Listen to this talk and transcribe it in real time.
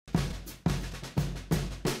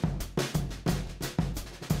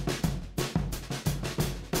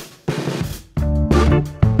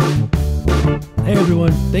Hey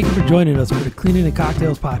everyone, thank you for joining us for the Cleaning and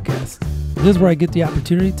Cocktails podcast. This is where I get the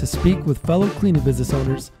opportunity to speak with fellow cleaning business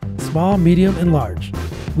owners, small, medium, and large.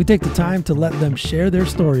 We take the time to let them share their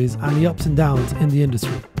stories on the ups and downs in the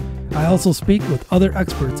industry. I also speak with other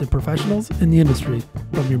experts and professionals in the industry,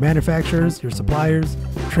 from your manufacturers, your suppliers,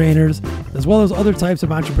 trainers, as well as other types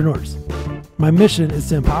of entrepreneurs. My mission is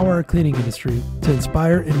to empower our cleaning industry to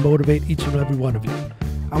inspire and motivate each and every one of you.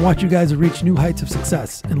 I want you guys to reach new heights of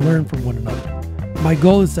success and learn from one another. My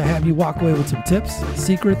goal is to have you walk away with some tips,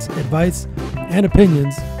 secrets, advice, and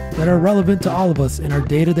opinions that are relevant to all of us in our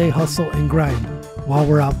day-to-day hustle and grind while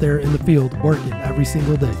we're out there in the field working every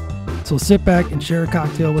single day. So sit back and share a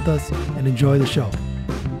cocktail with us and enjoy the show.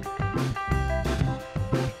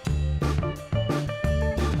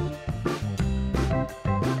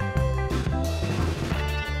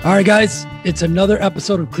 All right, guys, it's another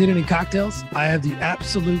episode of Cleaning and Cocktails. I have the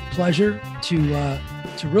absolute pleasure to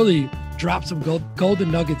really drop some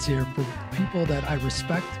golden nuggets here for people that I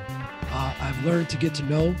respect. I've learned to get to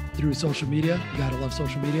know through social media. You gotta love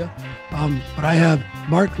social media. But I have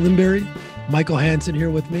Mark Limberry, Michael Hansen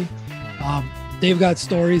here with me. They've got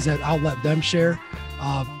stories that I'll let them share.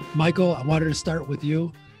 Michael, I wanted to start with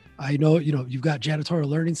you. I know, you've got Janitorial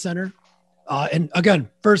Learning Center. And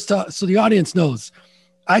again, first, so the audience knows,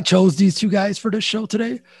 I chose these two guys for this show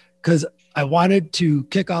today because I wanted to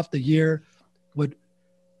kick off the year with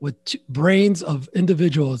brains of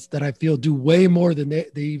individuals that I feel do way more than they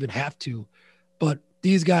even have to. But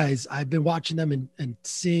these guys, I've been watching them and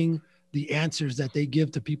seeing the answers that they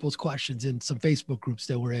give to people's questions in some Facebook groups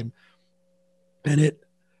that we're in. And it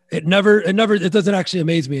doesn't actually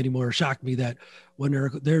amaze me anymore or shock me that when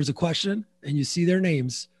there's a question and you see their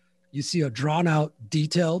names, you see a drawn out,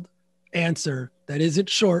 detailed answer that isn't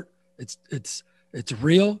short. It's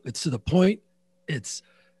real. It's to the point. It's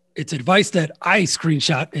advice that I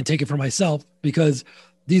screenshot and take it for myself because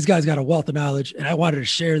these guys got a wealth of knowledge. And I wanted to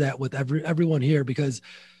share that with everyone here because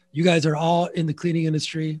you guys are all in the cleaning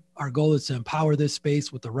industry. Our goal is to empower this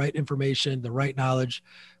space with the right information, the right knowledge.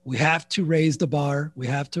 We have to raise the bar. We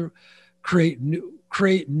have to create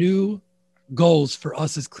new goals for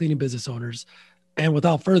us as cleaning business owners. And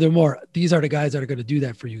without furthermore, these are the guys that are going to do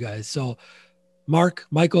that for you guys. So Mark,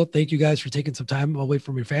 Michael, thank you guys for taking some time away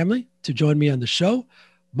from your family to join me on the show.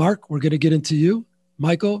 Mark, we're going to get into you.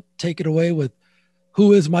 Michael, take it away with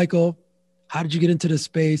who is Michael? How did you get into this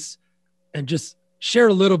space? And just share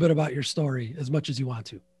a little bit about your story as much as you want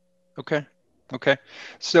to. Okay.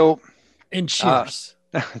 So, and cheers.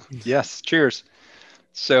 Yes, cheers.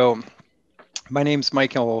 So my name's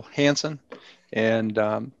Michael Hansen, and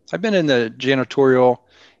I've been in the janitorial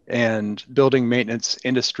and building maintenance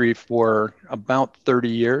industry for about 30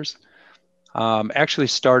 years. Actually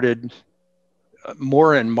started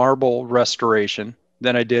more in marble restoration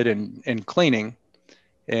than I did in cleaning.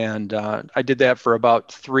 And I did that for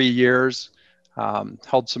about 3 years,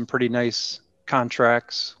 held some pretty nice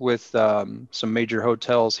contracts with some major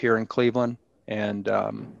hotels here in Cleveland, and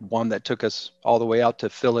one that took us all the way out to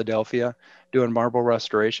Philadelphia doing marble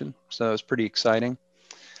restoration. So it was pretty exciting.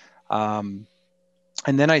 And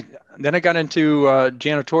then I got into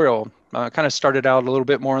janitorial, kind of started out a little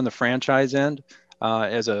bit more on the franchise end.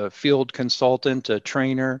 As a field consultant, a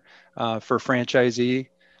trainer for franchisee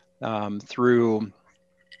through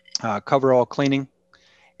Coverall Cleaning,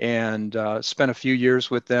 and spent a few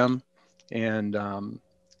years with them, and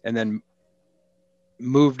then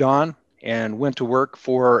moved on and went to work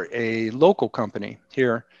for a local company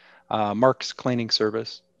here, Mark's Cleaning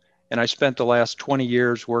Service. And I spent the last 20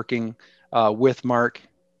 years working with Mark,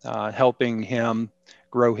 helping him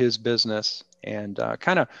grow his business. And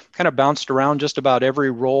kind of bounced around just about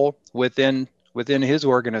every role within his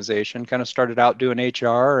organization. Kind of started out doing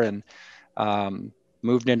HR and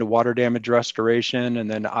moved into water damage restoration and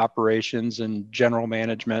then operations and general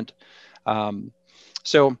management.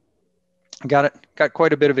 So got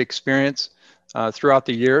quite a bit of experience throughout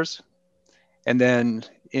the years. And then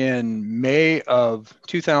in May of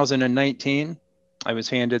 2019, I was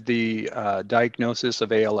handed the diagnosis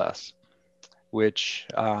of ALS, which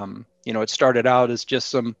it started out as just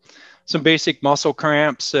some basic muscle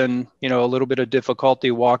cramps and a little bit of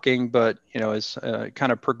difficulty walking, but as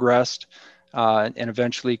kind of progressed and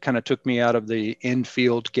eventually kind of took me out of the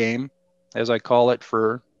in-field game, as I call it,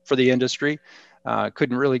 for the industry.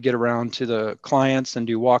 Couldn't really get around to the clients and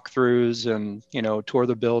do walkthroughs and tour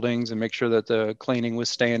the buildings and make sure that the cleaning was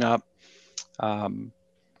staying up.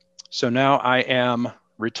 So now I am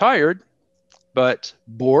retired, but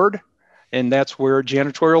bored. And that's where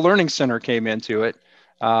Janitorial Learning Center came into it.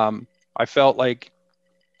 I felt like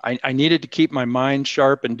I needed to keep my mind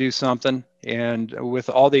sharp and do something. And with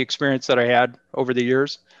all the experience that I had over the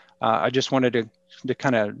years, I just wanted to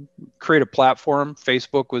kind of create a platform.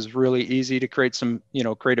 Facebook was really easy to create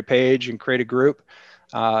create a page and create a group,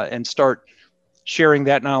 and start sharing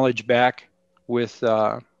that knowledge back with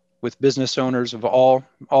business owners of all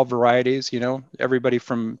varieties. Everybody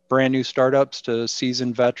from brand new startups to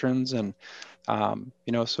seasoned veterans, and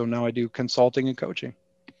so now I do consulting and coaching.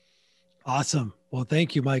 Awesome. Well,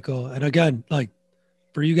 thank you, Michael. And again, like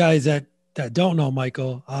for you guys that don't know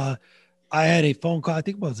Michael, I had a phone call, I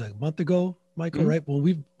think it was a month ago, Michael, right?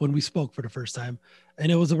 When we spoke for the first time,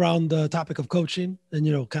 and it was around the topic of coaching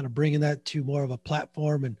and, kind of bringing that to more of a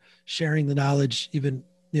platform and sharing the knowledge. Even,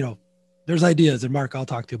 there's ideas, and Mark, I'll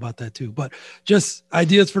talk to you about that too, but just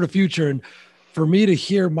ideas for the future. And for me to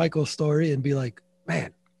hear Michael's story and be like,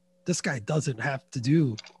 man, this guy doesn't have to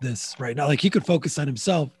do this right now. Like he could focus on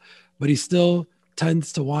himself, but he still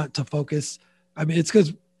tends to want to focus. I mean, it's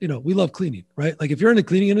because, we love cleaning, right? Like if you're in the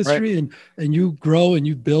cleaning industry, right, and you grow and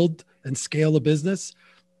you build and scale a business,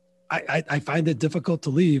 I find it difficult to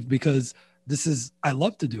leave because I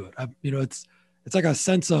love to do it. It's like a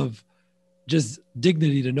sense of just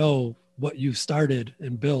dignity to know what you've started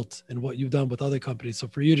and built and what you've done with other companies. So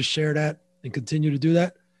for you to share that and continue to do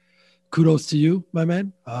that, kudos to you, my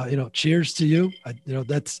man. Cheers to you.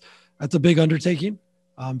 That's a big undertaking.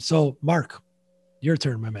 So Mark, your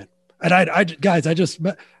turn, my man. And I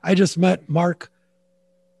just met Mark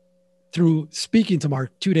through speaking to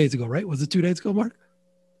Mark 2 days ago, right? Was it 2 days ago, Mark?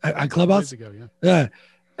 At Clubhouse? 2 days ago, yeah. Yeah.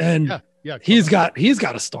 And yeah, he's got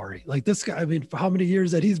a story like this guy. I mean, for how many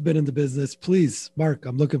years that he's been in the business, please, Mark,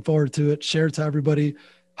 I'm looking forward to it. Share it to everybody.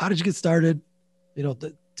 How did you get started?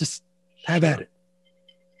 Just have at it.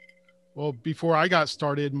 Well, before I got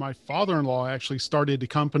started, my father-in-law actually started the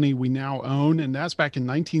company we now own, and that's back in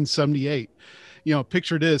 1978.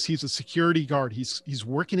 Picture this: he's a security guard. He's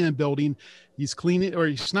working in a building. He's cleaning, or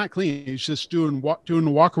he's not cleaning. He's just doing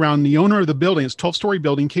the walk around. The owner of the building, it's a 12-story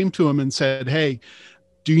building, came to him and said, "Hey,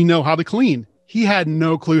 do you know how to clean?" He had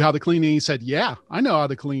no clue how to clean, and he said, "Yeah, I know how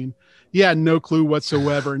to clean." He had no clue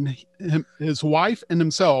whatsoever, and his wife and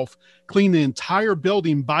himself cleaned the entire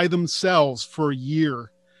building by themselves for a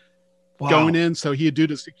year. Wow. Going in, so he'd do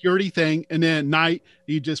the security thing, and then at night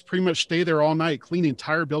he'd just pretty much stay there all night, clean the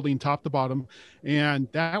entire building top to bottom, and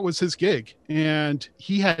that was his gig. And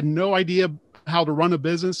he had no idea how to run a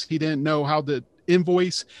business. He didn't know how to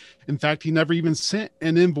invoice. In fact, he never even sent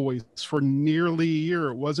an invoice for nearly a year.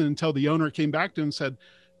 It wasn't until the owner came back to him and said,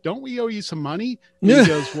 "Don't we owe you some money?" And he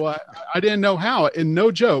goes, "Well, I didn't know how." And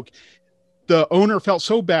no joke, the owner felt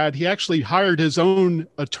so bad, he actually hired his own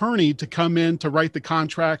attorney to come in to write the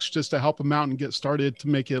contracts just to help him out and get started to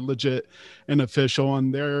make it legit and official.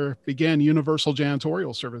 And there began Universal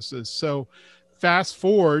Janitorial Services. So fast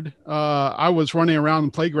forward, I was running around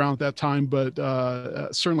the playground at that time, but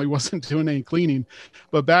certainly wasn't doing any cleaning.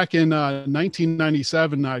 But back in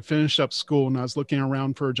 1997, I finished up school and I was looking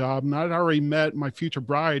around for a job, and I'd already met my future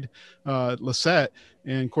bride, Lisette.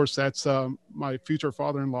 And of course, that's my future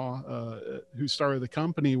father-in-law who started the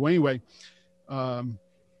company. Well, anyway,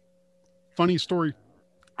 funny story.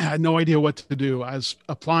 I had no idea what to do. I was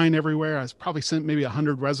applying everywhere. I was probably sent maybe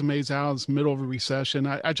 100 resumes out. It was middle of a recession.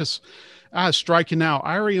 I was striking out.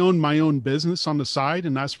 I already owned my own business on the side,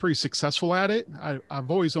 and I was pretty successful at it. I've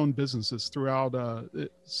always owned businesses throughout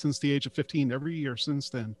since the age of 15, every year since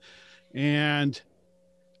then. And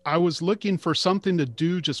I was looking for something to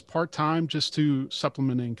do just part-time, just to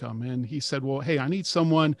supplement income. And he said, "Well, hey, I need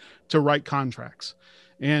someone to write contracts."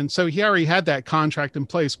 And so he already had that contract in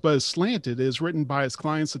place, but it's slanted, is written by his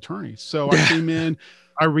client's attorney. So I came in,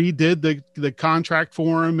 I redid the contract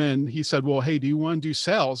for him, and he said, "Well, hey, do you want to do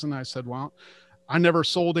sales?" And I said, "Well, I never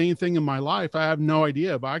sold anything in my life. I have no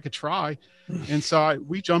idea, but I could try." And so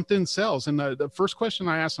we jumped in sales. And the first question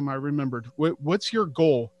I asked him, I remembered, "What's your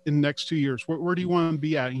goal in the next 2 years? Where do you want to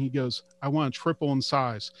be at?" And he goes, "I want to triple in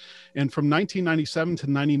size." And from 1997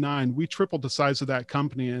 to 99, we tripled the size of that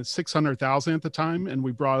company, and it's 600,000 at the time. And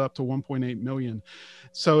we brought it up to 1.8 million.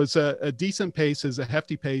 So it's a decent pace, is a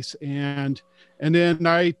hefty pace. And then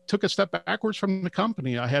I took a step backwards from the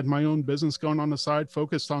company. I had my own business going on the side,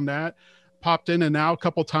 focused on that. Popped in and out a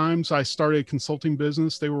couple of times. I started a consulting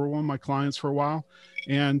business. They were one of my clients for a while,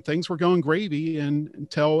 and things were going gravy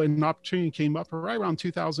until an opportunity came up right around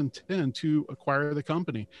 2010 to acquire the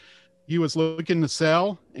company. He was looking to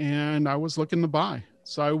sell, and I was looking to buy.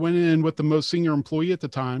 So I went in with the most senior employee at the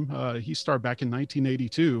time. He started back in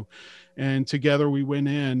 1982. And together we went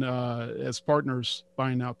in as partners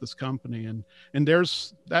buying out this company. And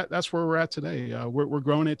that's where we're at today. We're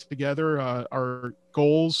growing it together. Our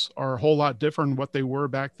goals are a whole lot different than what they were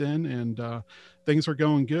back then. And things are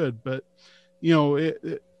going good. But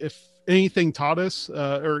if anything taught us,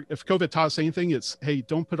 or if COVID taught us anything, it's, hey,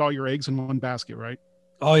 don't put all your eggs in one basket, right?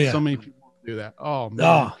 Oh yeah. So many people do that. Oh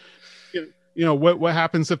man. What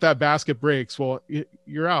happens if that basket breaks? Well,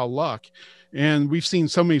 you're out of luck. And we've seen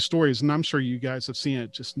so many stories, and I'm sure you guys have seen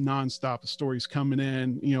it, just nonstop of stories coming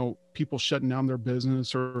in, people shutting down their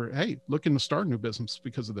business, or, hey, looking to start a new business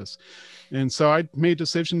because of this. And so I made a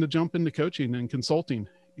decision to jump into coaching and consulting.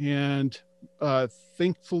 And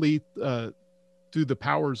thankfully, through the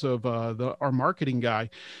powers of our marketing guy,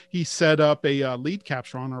 he set up a lead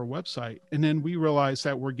capture on our website. And then we realized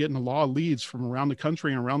that we're getting a lot of leads from around the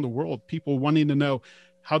country and around the world, people wanting to know,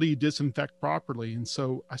 how do you disinfect properly? And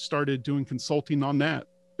so I started doing consulting on that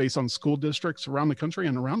based on school districts around the country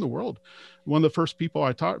and around the world. One of the first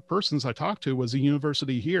persons I talked to was a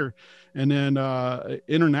university here. And then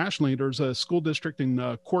internationally, there's a school district in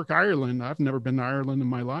Cork, Ireland. I've never been to Ireland in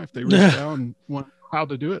my life. They reached out and want how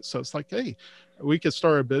to do it. So it's like, hey, we could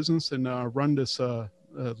start a business and run this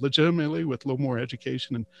legitimately with a little more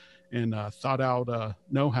education and thought out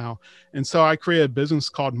know-how. And so I created a business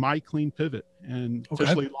called My Clean Pivot, and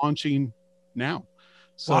officially launching now.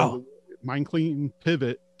 So wow.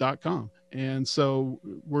 MyCleanPivot.com. And so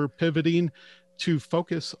we're pivoting to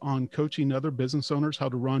focus on coaching other business owners how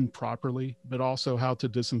to run properly, but also how to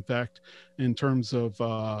disinfect in terms of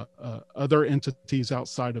other entities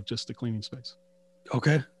outside of just the cleaning space.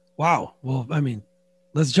 Okay. Wow. Well, I mean,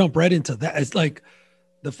 let's jump right into that. It's like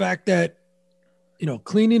the fact that,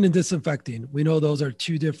 cleaning and disinfecting, we know those are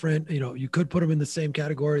two different, you could put them in the same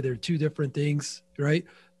category. They're two different things, right?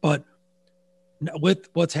 But with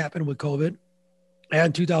what's happened with COVID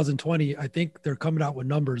and 2020, I think they're coming out with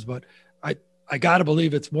numbers, but I got to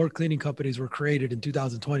believe it's more cleaning companies were created in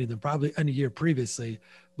 2020 than probably any year previously.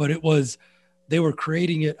 But they were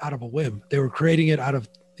creating it out of a whim. They were creating it out of,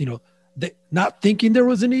 not thinking there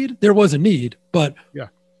was a need. There was a need, but yeah.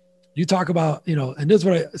 You talk about, and this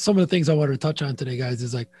is some of the things I wanted to touch on today, guys,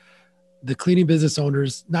 is like the cleaning business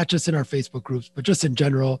owners, not just in our Facebook groups, but just in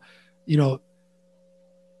general, not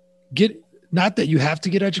that you have to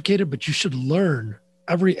get educated, but you should learn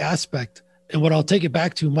every aspect. And what I'll take it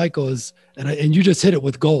back to, Michael, is, and you just hit it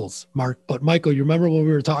with goals, Mark, but Michael, you remember when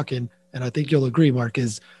we were talking, and I think you'll agree, Mark,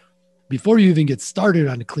 is before you even get started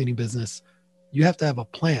on the cleaning business, you have to have a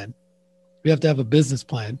plan. You have to have a business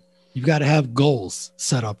plan. You've got to have goals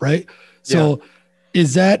set up, right? So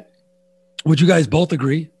would you guys both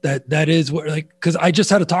agree that is what, like, because I just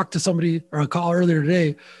had to talk to somebody or a call earlier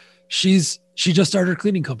today. She just started her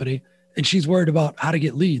cleaning company and she's worried about how to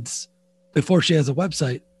get leads before she has a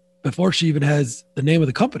website, before she even has the name of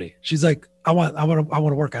the company. She's like, I want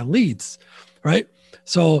to work on leads. Right.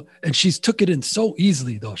 So, and she's took it in so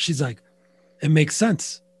easily though. She's like, it makes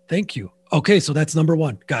sense. Thank you. Okay. So that's number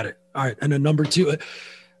one. Got it. All right. And then number two,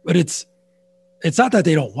 but it's not that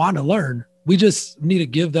they don't want to learn. We just need to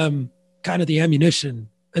give them kind of the ammunition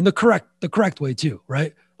and the correct way too,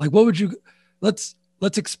 right? Like let's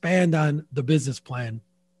expand on the business plan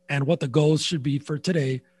and what the goals should be for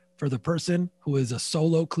today for the person who is a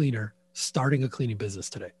solo cleaner starting a cleaning business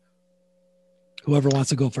today. Whoever wants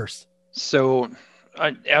to go first. So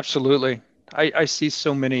absolutely. I see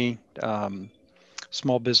so many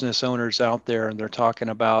small business owners out there, and they're talking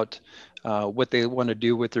about what they want to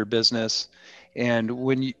do with their business. And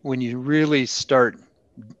when you really start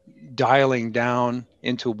dialing down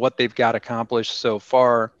into what they've got accomplished so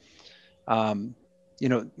far,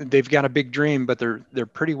 they've got a big dream, but they're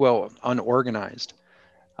pretty well unorganized.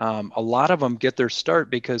 A lot of them get their start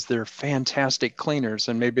because they're fantastic cleaners,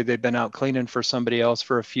 and maybe they've been out cleaning for somebody else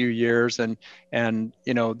for a few years, and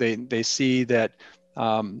they see that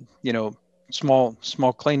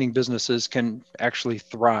small cleaning businesses can actually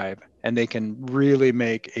thrive, and they can really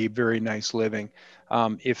make a very nice living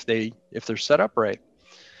if they're set up right.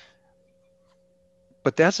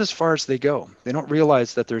 But that's as far as they go. They don't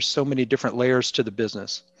realize that there's so many different layers to the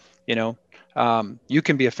business. You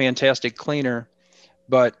can be a fantastic cleaner,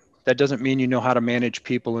 but that doesn't mean you know how to manage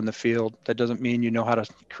people in the field. That doesn't mean you know how to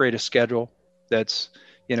create a schedule that's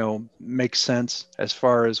makes sense as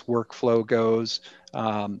far as workflow goes.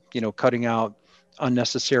 Cutting out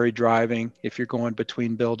unnecessary driving if you're going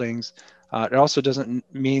between buildings. It also doesn't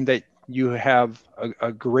mean that you have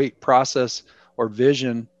a great process or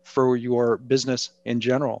vision for your business in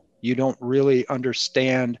general. You don't really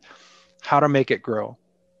understand how to make it grow.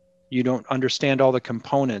 You don't understand all the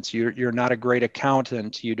components. You're not a great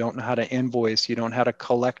accountant. You don't know how to invoice. You don't know how to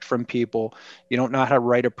collect from people. You don't know how to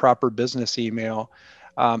write a proper business email.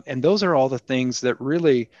 And those are all the things that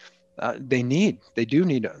really they do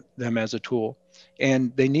need them as a tool,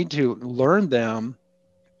 and they need to learn them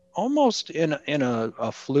almost in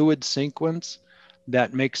a fluid sequence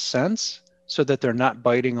that makes sense so that they're not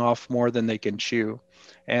biting off more than they can chew.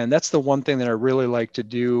 And that's the one thing that I really like to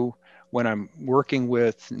do when I'm working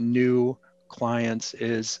with new clients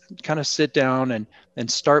is kind of sit down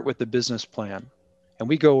and start with the business plan. And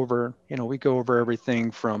we go over, we go over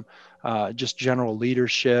everything from just general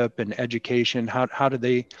leadership and education. How do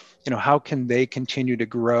they, how can they continue to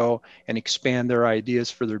grow and expand their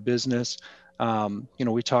ideas for their business?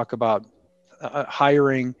 We talk about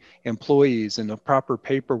hiring employees and the proper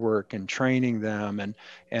paperwork and training them and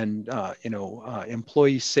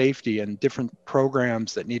employee safety and different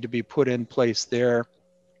programs that need to be put in place there.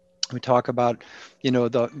 We talk about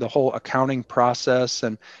the whole accounting process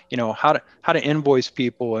and how to invoice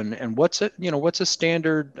people and what's a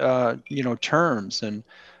standard terms and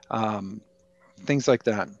things like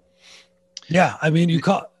that. Yeah, I mean,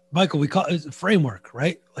 Michael, we call it a framework,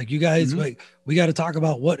 right? Like you guys, like we got to talk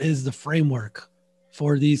about what is the framework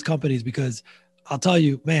for these companies, because I'll tell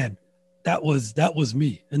you, man, that was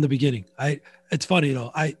me in the beginning. It's funny,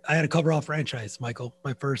 I had a coverall franchise, Michael.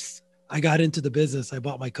 I got into the business. I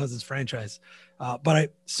bought my cousin's franchise, but I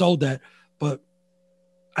sold that. But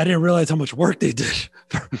I didn't realize how much work they did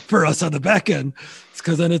for us on the back end. It's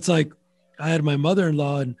because then it's like I had my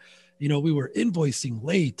mother-in-law, and we were invoicing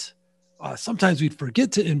late. Sometimes we'd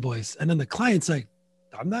forget to invoice, and then the client's like,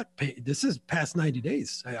 "I'm not paying. This is past 90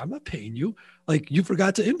 days. I'm not paying you. Like you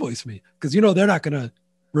forgot to invoice me," because they're not gonna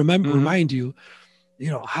remind you.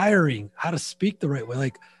 Hiring, how to speak the right way.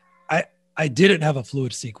 Like I didn't have a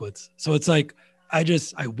fluid sequence. So it's like, I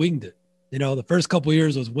winged it. The first couple of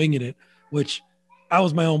years I was winging it, which I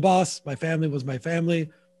was my own boss. My family was my family.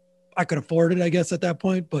 I could afford it, I guess, at that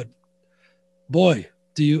point. But boy,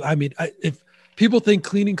 if people think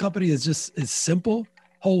cleaning company is simple,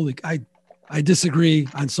 I disagree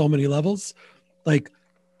on so many levels. Like,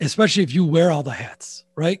 especially if you wear all the hats,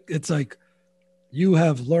 right? It's like, you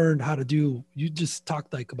have learned how to you just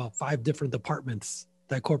talked like about 5 different departments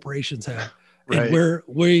that corporations have. Right. And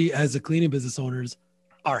we as the cleaning business owners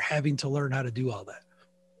are having to learn how to do all that.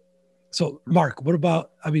 So Mark, what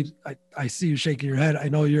about, I see you shaking your head. I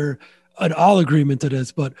know you're in all agreement to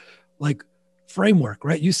this, but like framework,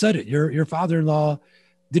 right? You said it, your father-in-law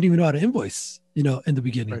didn't even know how to invoice, in the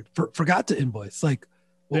beginning, right. Forgot to invoice. Like,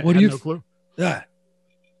 what do you, no clue. Yeah.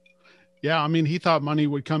 Yeah. He thought money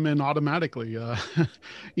would come in automatically.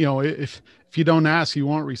 If you don't ask, you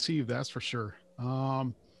won't receive. That's for sure.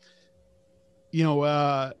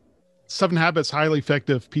 7 Habits Highly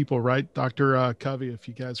Effective People, right? Dr. Covey, if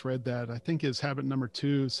you guys read that, I think his habit number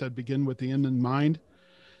 2 said, begin with the end in mind.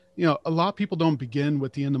 A lot of people don't begin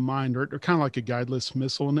with the end in mind. They're kind of like a guideless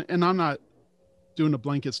missile. And I'm not doing a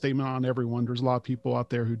blanket statement on everyone. There's a lot of people out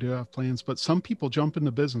there who do have plans, but some people jump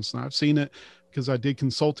into business. And I've seen it because I did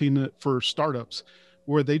consulting for startups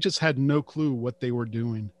where they just had no clue what they were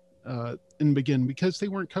doing in the beginning because they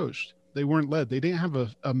weren't coached. They weren't led. They didn't have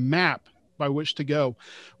a map by which to go.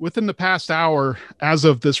 Within the past hour, as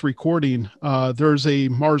of this recording, there's a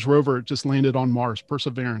Mars rover that just landed on Mars.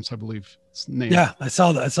 Perseverance, I believe it's named. Yeah, I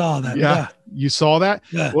saw that. Yeah. You saw that?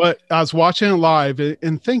 Yeah. I was watching it live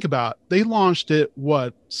and think about, they launched it,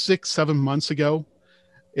 6-7 months ago.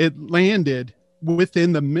 It landed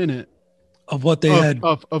within the minute of what they had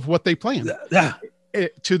of what they planned. Yeah.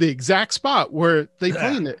 To the exact spot where they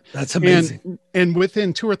planned it. That's amazing. And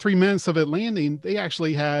within 2 or 3 minutes of it landing, they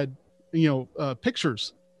actually had,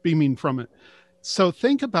 pictures beaming from it. So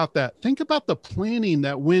think about that. Think about the planning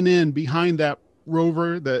that went in behind that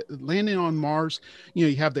rover that landing on Mars.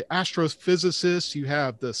 You have the astrophysicists, you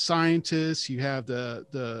have the scientists, you have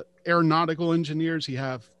the aeronautical engineers, you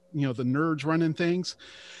have, the nerds running things,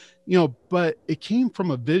 but it came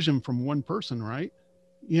from a vision from one person, right?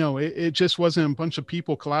 It just wasn't a bunch of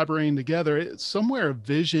people collaborating together. Somewhere a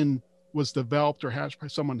vision was developed or hatched by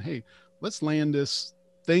someone. Hey, let's land this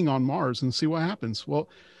thing on Mars and see what happens. Well,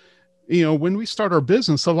 when we start our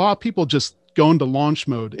business, a lot of people just go into launch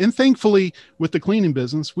mode. And thankfully, with the cleaning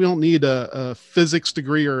business, we don't need a physics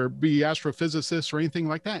degree or be astrophysicists or anything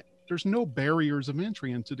like that. There's no barriers of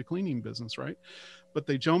entry into the cleaning business, right? But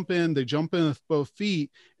they jump in with both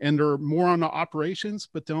feet and they're more on the operations,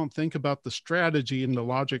 but they don't think about the strategy and the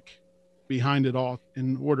logic behind it all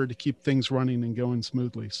in order to keep things running and going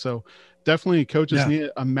smoothly. So definitely a coach is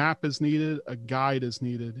needed, a map is needed, a guide is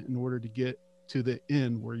needed in order to get to the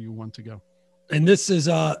end where you want to go. And this is,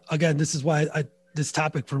 again, this is why this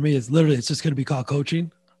topic for me is literally, it's just going to be called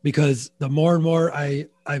coaching, because the more and more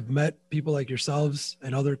I've met people like yourselves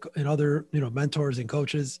and other, mentors and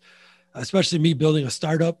coaches, especially me building a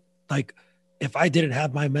startup. Like if I didn't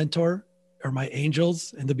have my mentor or my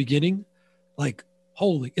angels in the beginning, like,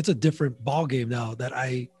 it's a different ball game now that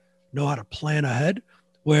I know how to plan ahead,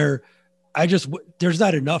 where there's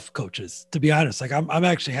not enough coaches, to be honest. Like I'm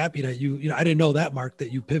actually happy that I didn't know that, Mark,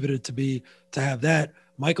 that you pivoted to have that.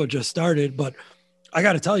 Michael just started, but I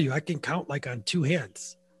got to tell you, I can count like on two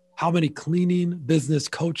hands how many cleaning business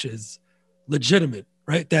coaches, legitimate,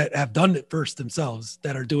 right, that have done it first themselves,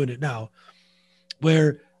 that are doing it now,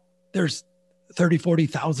 where there's 30,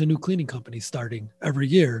 40,000 new cleaning companies starting every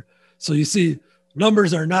year. So you see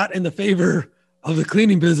numbers are not in the favor of the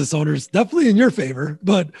cleaning business owners, definitely in your favor,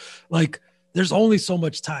 but like there's only so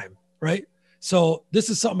much time, right? So this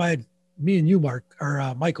is something me and you, Mark,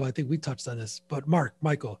 or Michael, I think we touched on this, but Mark,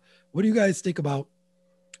 Michael, what do you guys think about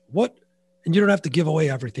and you don't have to give away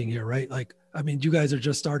everything here, right? Like, I mean, you guys are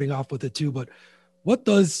just starting off with it too, but what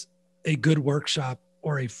does a good workshop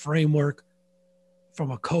or a framework from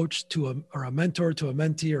a coach or a mentor to a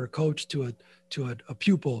mentee, or a coach to a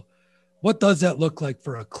pupil, what does that look like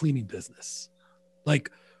for a cleaning business?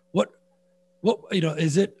 Like what,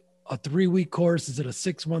 is it a 3-week course? Is it a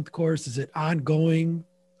 6-month course? Is it ongoing?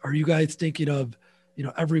 Are you guys thinking of,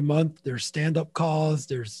 every month there's stand-up calls,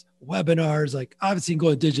 there's webinars? Like obviously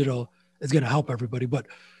going digital is going to help everybody, but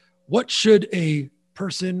what should a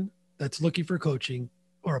person that's looking for coaching,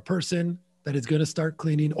 or a person that is going to start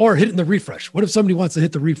cleaning or hitting the refresh? What if somebody wants to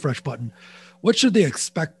hit the refresh button? What should they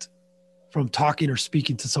expect from talking or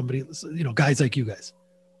speaking to somebody, guys like you guys?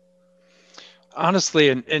 Honestly,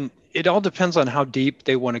 and it all depends on how deep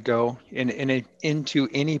they want to go into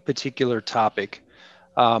any particular topic.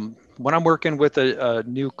 When I'm working with a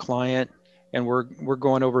new client and we're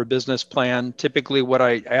going over a business plan, typically what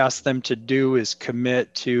I ask them to do is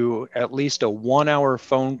commit to at least a 1-hour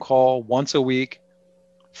phone call once a week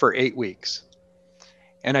for 8 weeks.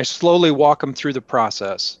 And I slowly walk them through the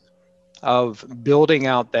process of building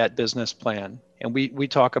out that business plan. And we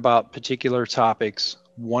talk about particular topics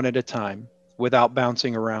one at a time without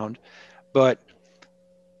bouncing around. But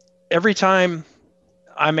every time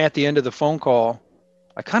I'm at the end of the phone call,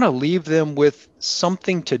 I kind of leave them with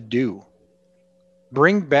something to do.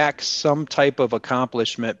 Bring back some type of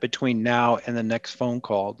accomplishment between now and the next phone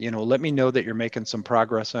call. Let me know that you're making some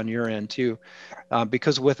progress on your end too.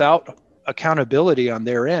 Because without accountability on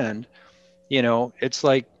their end, it's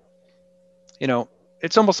like,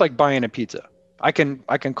 it's almost like buying a pizza. I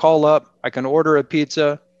can call up, I can order a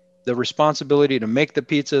pizza. The responsibility to make the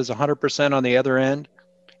pizza is 100% on the other end.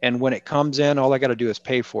 And when it comes in, all I got to do is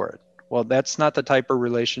pay for it. Well, that's not the type of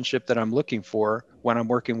relationship that I'm looking for when I'm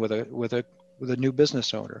working with a new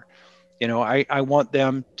business owner. I want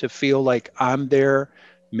them to feel like I'm there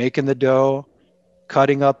making the dough,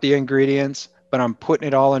 cutting up the ingredients, but I'm putting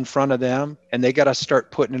it all in front of them, and they got to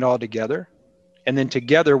start putting it all together. And then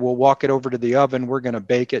together we'll walk it over to the oven. We're going to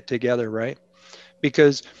bake it together, right?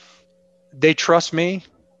 Because they trust me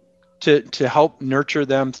to help nurture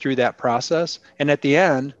them through that process. And at the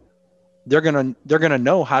end, they're going to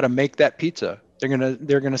know how to make that pizza. They're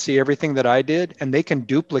going to see everything that I did, and they can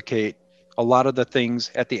duplicate a lot of the things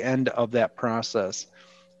at the end of that process.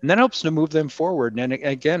 And that helps to move them forward. And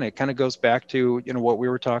again, it kind of goes back to, what we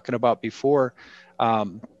were talking about before.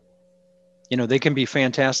 They can be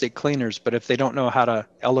fantastic cleaners, but if they don't know how to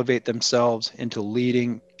elevate themselves into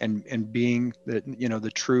leading and being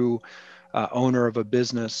the true owner of a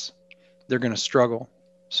business, they're going to struggle.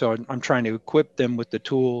 So I'm trying to equip them with the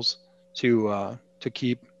tools to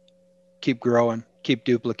keep growing, keep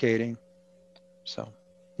duplicating. So.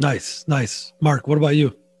 Nice. Mark, what about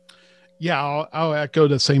you? Yeah, I'll echo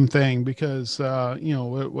the same thing because,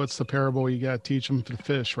 what's the parable? You got to teach them to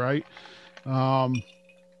fish, right?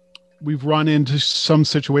 We've run into some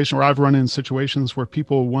situation, or I've run into situations where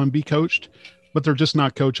people want to be coached, but they're just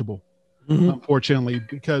not coachable, unfortunately,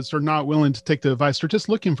 because they're not willing to take the advice. They're just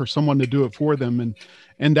looking for someone to do it for them.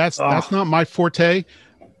 And that's not my forte.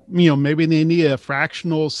 Maybe they need a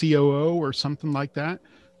fractional COO or something like that.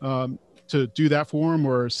 To do that for them,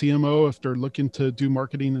 or a CMO if they're looking to do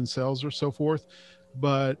marketing and sales or so forth.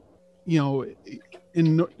 But, you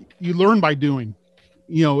learn by doing.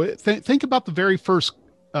 Think about the very first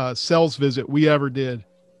sales visit we ever did,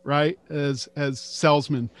 right? As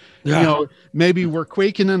salesmen, maybe we're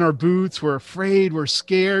quaking in our boots, we're afraid, we're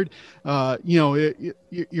scared.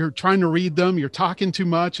 You're trying to read them, you're talking too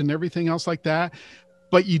much and everything else like that,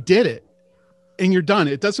 but you did it. And you're done.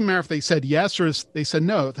 It doesn't matter if they said yes or they said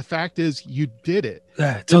no. The fact is you did it.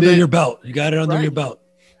 Yeah, it's under your belt. You got it under your belt.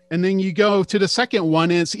 And then you go to the second one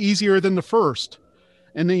and it's easier than the first.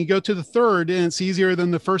 And then you go to the third and it's easier than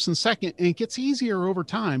the first and second. And it gets easier over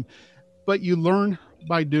time. But you learn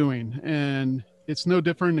by doing. And It's no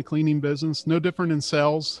different in the cleaning business, no different in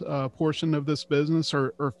sales portion of this business,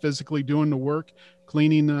 or physically doing the work,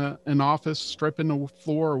 cleaning an office, stripping the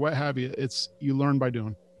floor, or what have you. It's, you learn by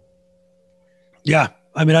doing. Yeah.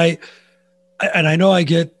 I mean, I know I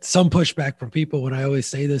get some pushback from people when I always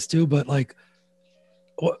say this too, but like,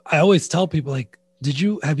 I always tell people, like,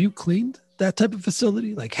 have you cleaned that type of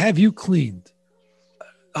facility? Like, have you cleaned?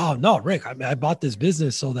 Oh no, Rick, I bought this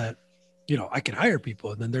business so that, I can hire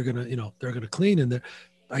people, and then they're going to clean, and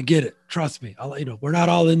I get it. Trust me. We're not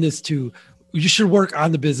all in this you should work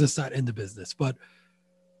on the business, not in the business, but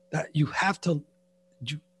that you have to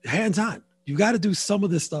hands on. You got to do some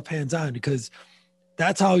of this stuff hands on, because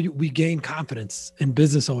that's how we gain confidence in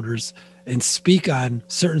business owners and speak on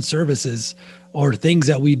certain services or things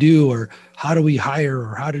that we do, or how do we hire,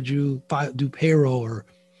 or how did you do payroll, or,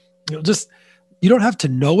 just, you don't have to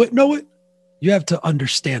know it. You have to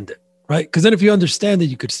understand it, right? Because then if you understand it,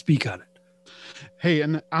 you could speak on it. Hey,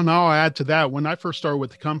 and I'll add to that. When I first started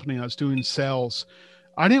with the company, I was doing sales.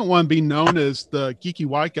 I didn't want to be known as the geeky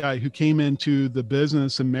white guy who came into the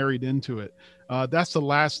business and married into it. That's the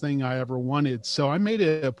last thing I ever wanted. So I made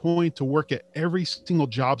it a point to work at every single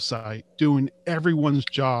job site, doing everyone's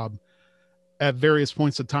job at various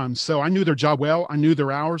points of time. So I knew their job well. I knew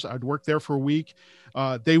their hours. I'd work there for a week.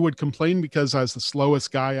 They would complain because I was the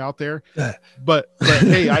slowest guy out there, but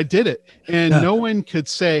hey, I did it. And no one could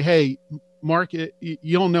say, hey, Mark, you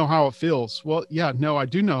don't know how it feels. Well, yeah, no, I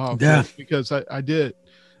do know how it feels, because I did.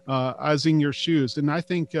 I was in your shoes. And I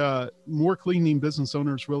think more cleaning business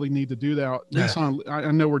owners really need to do that. At least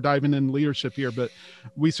I know we're diving in leadership here, but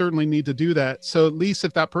we certainly need to do that. So at least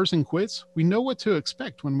if that person quits, we know what to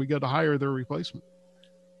expect when we go to hire their replacement.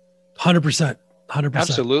 100%.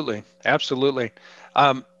 Absolutely.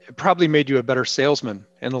 It probably made you a better salesman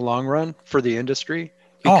in the long run for the industry,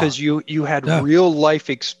 because you had real life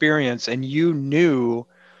experience, and you knew,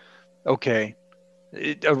 okay,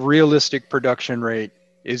 a realistic production rate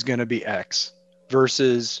is going to be X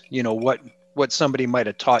versus, what somebody might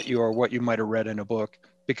have taught you or what you might have read in a book,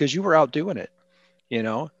 because you were out doing it.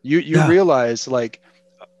 You realize, like,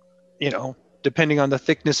 depending on the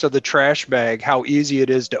thickness of the trash bag, how easy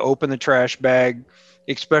it is to open the trash bag,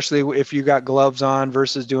 especially if you got gloves on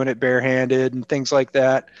versus doing it barehanded and things like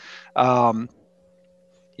that. So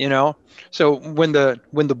when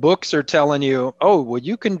the books are telling you, oh, well,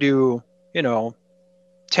 you can do,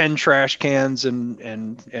 10 trash cans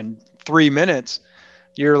in 3 minutes,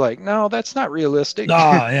 you're like, no, that's not realistic.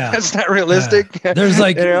 That's not realistic. There's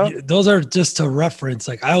like, those are just to reference.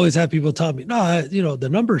 Like, I always have people tell me, no, the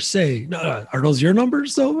numbers say, no, are those your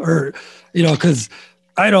numbers though? Or, cause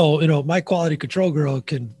I know, my quality control girl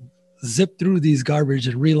can zip through these garbage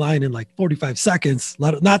and reline in like 45 seconds.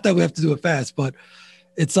 Not that we have to do it fast, but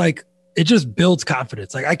it's like, it just builds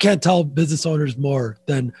confidence. Like, I can't tell business owners more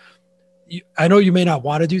than I know you may not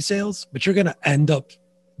want to do sales, but you're going to end up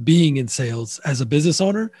being in sales as a business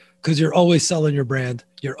owner, because you're always selling your brand.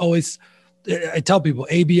 I tell people,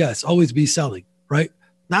 ABS, always be selling, right?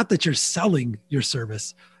 Not that you're selling your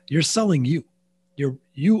service, you're selling you.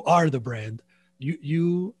 You are the brand.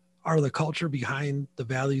 You are the culture behind the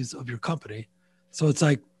values of your company. So it's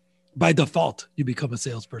like, by default, you become a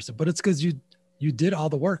salesperson, but it's because you did all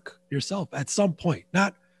the work yourself at some point.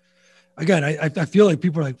 Not, again, I feel like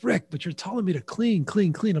people are like, Rick, but you're telling me to clean.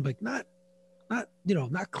 I'm like, not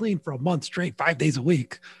clean for a month straight, 5 days a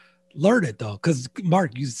week. Learn it though. Cause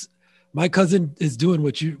Mark, my cousin is doing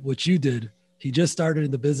what you did. He just started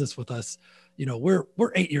in the business with us. We're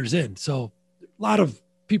 8 years in. So a lot of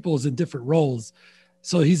people is in different roles.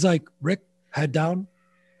 So he's like, Rick, head down.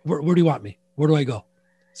 Where do you want me? Where do I go?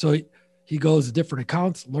 So he goes to different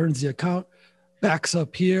accounts, learns the account, backs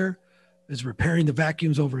up here, is repairing the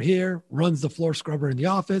vacuums over here, runs the floor scrubber in the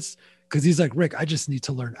office. Cause he's like, Rick, I just need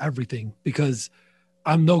to learn everything, because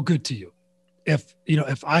I'm no good to you. If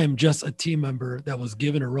I am just a team member that was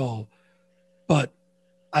given a role, but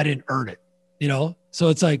I didn't earn it, So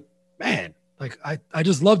it's like, man, like I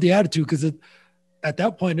just love the attitude, because at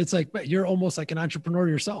that point it's like, man, you're almost like an entrepreneur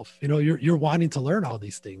yourself. You're wanting to learn all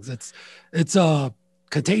these things. It's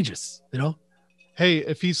contagious, Hey,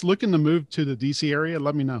 if he's looking to move to the DC area,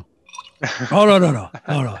 let me know. Oh,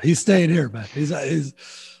 no. He's staying here, man. He's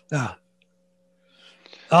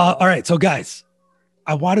all right. So guys,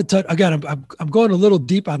 I wanted to, again, I'm going a little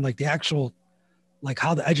deep on like the actual, like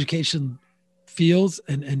how the education feels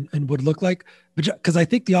and would look like, but because I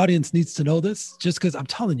think the audience needs to know this, just because I'm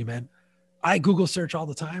telling you, man, I Google search all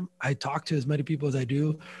the time. I talk to as many people as I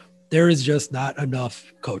do. There is just not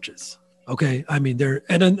enough coaches. Okay. I mean,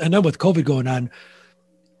 and then with COVID going on,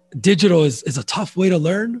 digital is a tough way to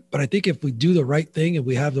learn, but I think if we do the right thing and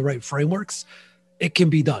we have the right frameworks, it can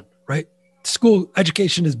be done, right? School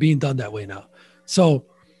education is being done that way now. So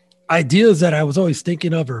ideas that I was always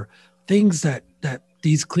thinking of, or things that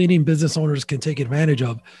these cleaning business owners can take advantage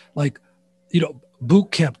of, like,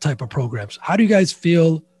 boot camp type of programs. How do you guys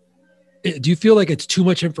feel? Do you feel like it's too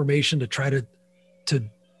much information to try to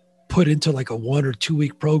put into like a 1 or 2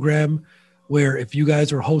 week program, where if you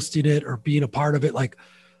guys are hosting it or being a part of it, like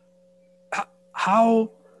how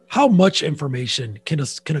much information can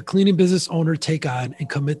a cleaning business owner take on and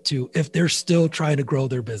commit to if they're still trying to grow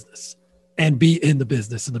their business and be in the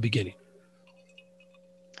business in the beginning?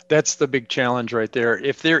 That's the big challenge right there.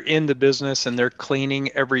 If they're in the business and they're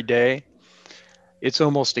cleaning every day, it's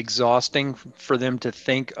almost exhausting for them to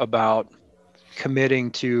think about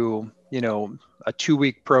committing to, a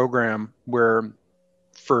 2-week program where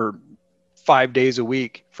for 5 days a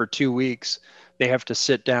week for 2 weeks, they have to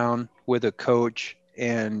sit down with a coach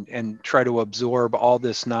and try to absorb all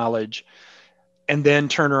this knowledge, and then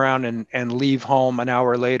turn around and leave home an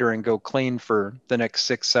hour later and go clean for the next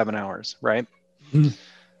 6-7 hours. Right.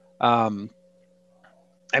 Mm-hmm.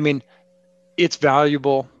 I mean, it's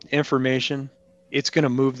valuable information. It's going to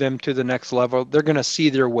move them to the next level. They're going to see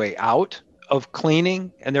their way out of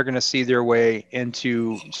cleaning, and they're going to see their way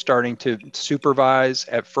into starting to supervise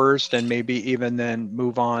at first, and maybe even then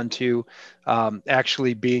move on to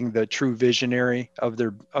actually being the true visionary of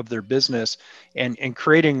their business, and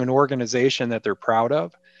creating an organization that they're proud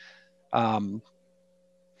of.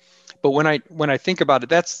 But when I think about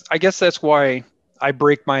it, I guess that's why I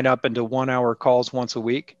break mine up into 1-hour calls once a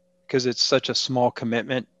week, because it's such a small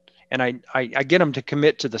commitment, and I get them to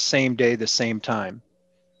commit to the same day, the same time.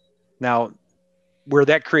 Now, where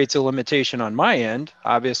that creates a limitation on my end,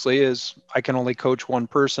 obviously, is I can only coach one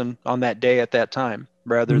person on that day at that time,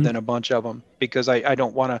 rather than a bunch of them, because I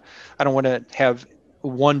don't want to have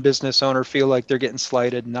one business owner feel like they're getting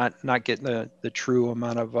slighted, not getting the true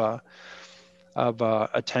amount of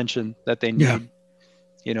attention that they need.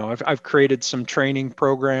 Yeah. I've created some training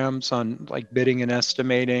programs on like bidding and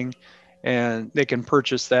estimating, and they can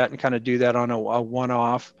purchase that and kind of do that on a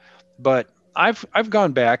one-off. But I've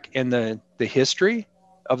gone back in the history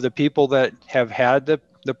of the people that have had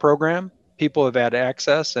the program. People have had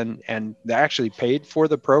access and they actually paid for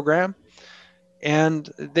the program, and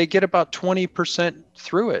they get about 20%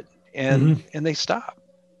 through it, and they stop.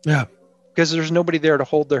 Yeah. Because there's nobody there to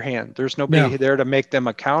hold their hand. There's nobody there to make them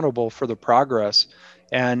accountable for the progress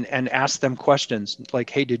and ask them questions like,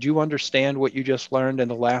 hey, did you understand what you just learned in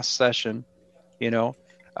the last session?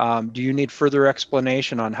 Do you need further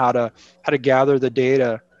explanation on how to gather the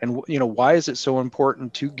data, and why is it so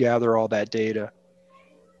important to gather all that data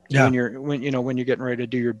when you're getting ready to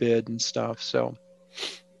do your bid and stuff? So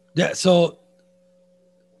yeah. So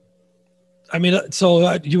I mean,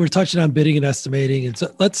 you were touching on bidding and estimating, and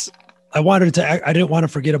so I didn't want to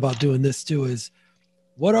forget about doing this too. Is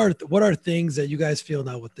what are things that you guys feel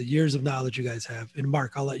now with the years of knowledge you guys have? And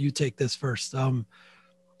Mark, I'll let you take this first.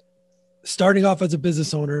 Starting off as a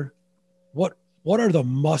business owner, what are the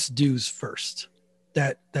must-dos first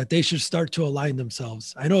that they should start to align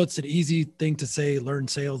themselves? I know it's an easy thing to say, learn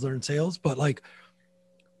sales, but like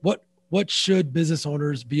what should business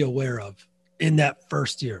owners be aware of in that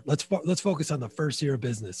first year? Let's focus on the first year of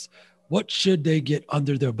business. What should they get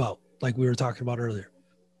under their belt, like we were talking about earlier?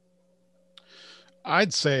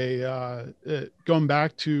 I'd say going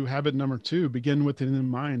back to habit number 2, begin with it in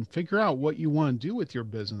mind. Figure out what you want to do with your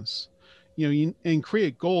business, and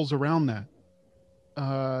create goals around that.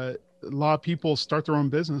 A lot of people start their own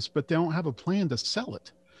business, but they don't have a plan to sell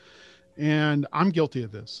it. And I'm guilty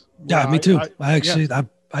of this. Yeah, me too. I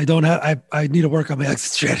need to work on my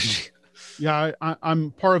exit strategy. Yeah,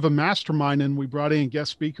 I'm part of a mastermind, and we brought in a guest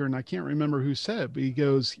speaker, and I can't remember who said it, but he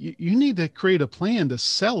goes, you need to create a plan to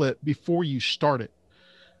sell it before you start it.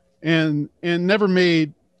 And never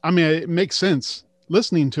made, it makes sense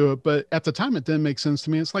listening to it, but at the time it didn't make sense to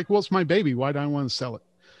me. It's like, well, it's my baby. Why do I want to sell it?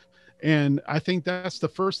 And I think that's the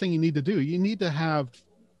first thing you need to do. You need to have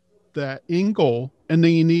that end goal, and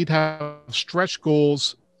then you need to have stretch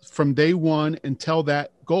goals from day one until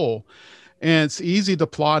that goal. And it's easy to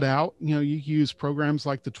plot out. You use programs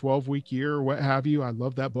like the 12-week year or what have you. I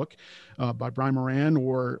love that book by Brian Moran,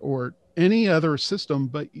 or any other system,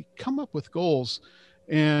 but you come up with goals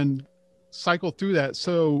and cycle through that.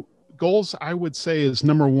 So goals, I would say, is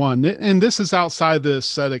number 1. And this is outside the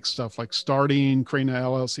aesthetic stuff like starting, creating an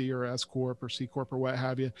LLC or S Corp or C Corp or what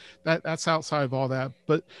have you. That's outside of all that.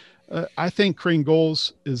 But I think creating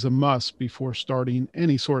goals is a must before starting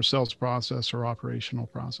any sort of sales process or operational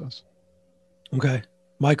process. Okay.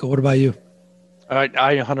 Michael, what about you? I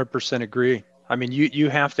 100% agree. I mean, you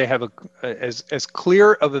have to have as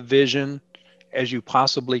clear of a vision as you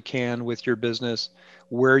possibly can with your business,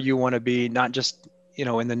 where you want to be, not just,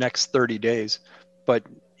 in the next 30 days, but,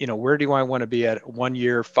 where do I want to be at 1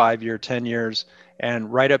 year, 5 year, 10 years,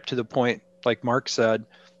 and right up to the point, like Mark said,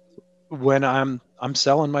 when I'm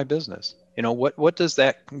selling my business, what does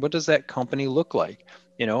that company look like?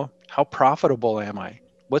 How profitable am I?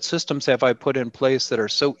 What systems have I put in place that are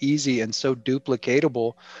so easy and so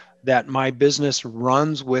duplicatable that my business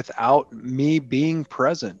runs without me being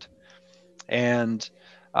present? And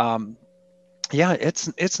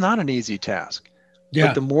it's not an easy task. Yeah.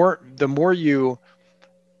 But the more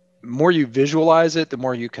you visualize it, the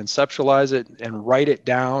more you conceptualize it and write it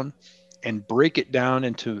down and break it down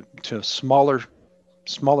into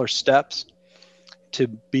smaller steps to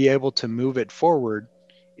be able to move it forward,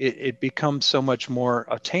 it becomes so much more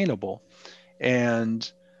attainable. And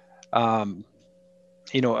a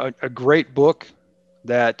great book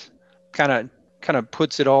that kind of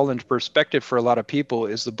puts it all into perspective for a lot of people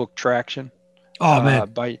is the book Traction. Oh man,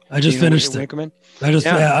 by I just Gino finished Wickman. it.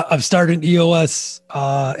 I'm starting EOS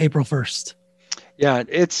April 1st. Yeah,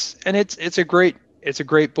 it's a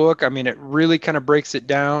great book. I mean, it really kind of breaks it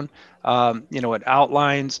down. It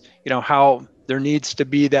outlines, how there needs to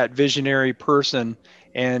be that visionary person,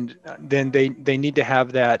 and then they need to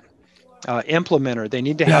have that implementer. They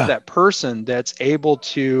need to have that person that's able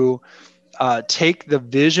to take the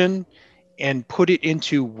vision and put it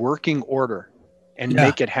into working order and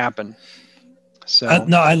make it happen. So I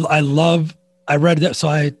read that. So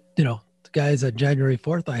the guys, at January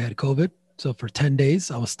 4th, I had COVID. So for 10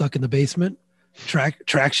 days, I was stuck in the basement.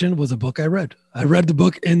 Traction was a book I read. I read the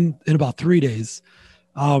book in about 3 days.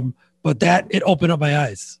 But it opened up my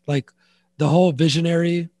eyes, like the whole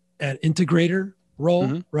visionary and integrator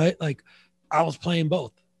role, right? Like I was playing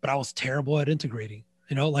both, but I was terrible at integrating,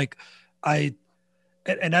 and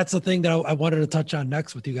that's the thing that I wanted to touch on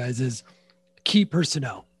next with you guys is key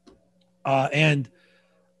personnel. And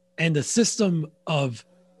the system of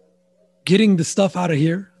getting the stuff out of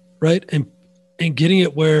here, right? And getting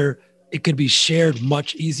it where it could be shared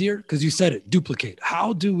much easier. Because you said it, duplicate.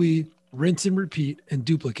 How do we rinse and repeat and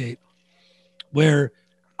duplicate where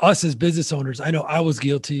us as business owners, I know I was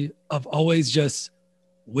guilty of always just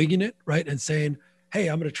winging it, right? And saying, hey,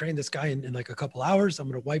 I'm going to train this guy in like a couple hours. I'm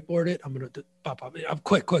going to whiteboard it. I'm going to pop. I'm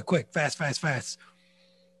quick, fast.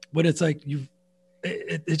 When it's like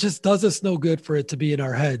it just does us no good for it to be in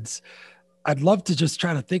our heads. I'd love to just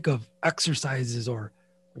try to think of exercises or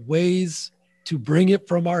ways to bring it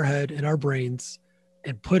from our head and our brains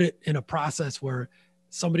and put it in a process where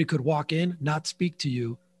somebody could walk in, not speak to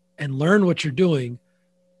you, and learn what you're doing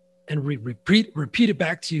and repeat it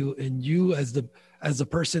back to you. And you as the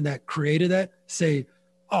person that created that say,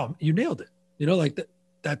 oh, you nailed it.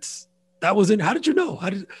 That wasn't, how did you know?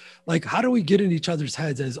 How do we get in each other's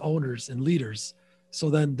heads as owners and leaders? So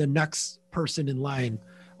then the next person in line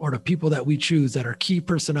or the people that we choose that are key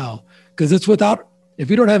personnel, because if you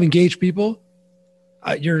don't have engaged people,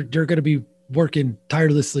 you're going to be working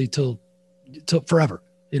tirelessly till forever,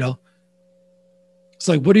 It's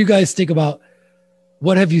like, what do you guys think about?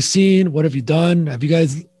 What have you seen? What have you done? Have you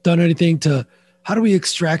guys done anything how do we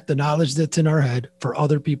extract the knowledge that's in our head for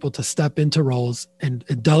other people to step into roles and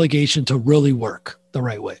delegation to really work the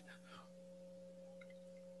right way?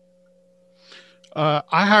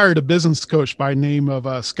 I hired a business coach by name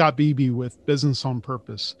of Scott Beebe with Business on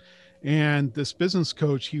Purpose. And this business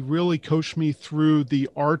coach, he really coached me through the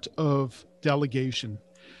art of delegation,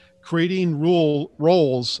 creating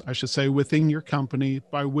roles, I should say, within your company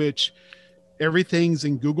by which everything's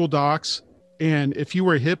in Google Docs. And if you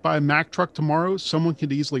were hit by a Mack truck tomorrow, someone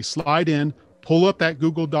could easily slide in, pull up that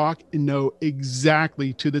Google Doc and know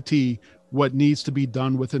exactly to the T what needs to be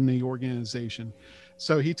done within the organization.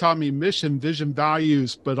 So he taught me mission, vision,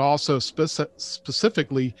 values, but also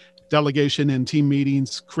specifically delegation and team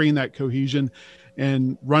meetings, creating that cohesion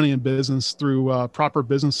and running a business through proper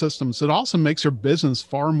business systems. It also makes your business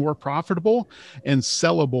far more profitable and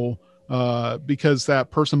sellable because that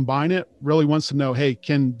person buying it really wants to know, hey,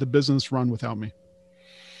 can the business run without me?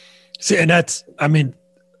 See, and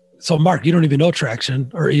so Mark, you don't even know Traction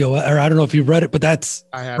or EOS, or I don't know if you've read it, but that's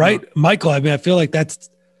right. Not. Michael, I feel like that's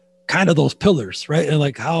kind of those pillars, right? And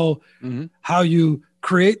like how you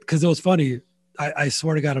create, because it was funny. I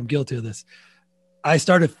swear to God, I'm guilty of this. I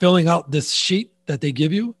started filling out this sheet that they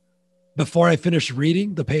give you before I finished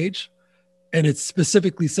reading the page. And it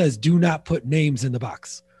specifically says, do not put names in the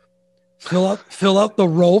box. Fill out the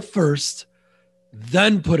role first,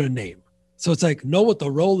 then put a name. So it's like, know what the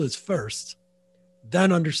role is first,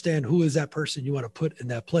 then understand who is that person you want to put in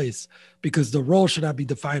that place, because the role should not be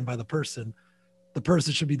defined by the person. The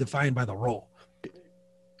person should be defined by the role.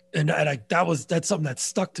 that's something that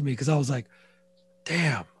stuck to me because I was like,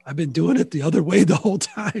 damn, I've been doing it the other way the whole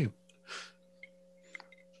time.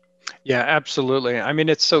 Yeah, absolutely. I mean,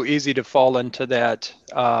 it's so easy to fall into that.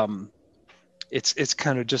 It's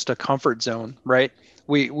kind of just a comfort zone, right?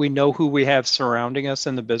 We know who we have surrounding us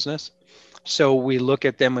in the business. So we look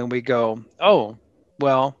at them and we go, oh,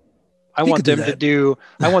 well, I want them to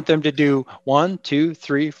do 1, 2,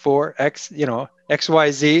 3, 4, X, X,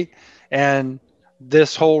 Y, Z. And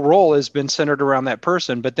this whole role has been centered around that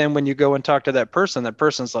person. But then when you go and talk to that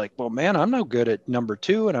person's like, well, man, I'm no good at number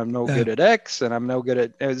 2, and I'm no good at X, and I'm no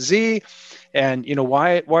good at Z. And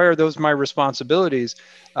why are those my responsibilities?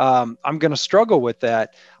 I'm going to struggle with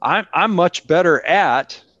that. I'm much better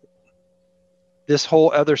at this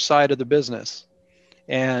whole other side of the business.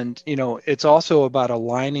 And, it's also about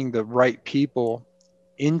aligning the right people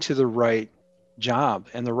into the right job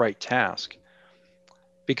and the right task.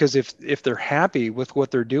 Because if they're happy with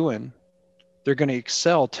what they're doing, they're going to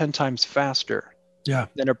excel 10 times faster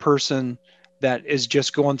than a person that is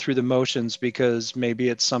just going through the motions because maybe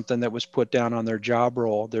it's something that was put down on their job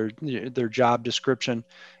role, their job description,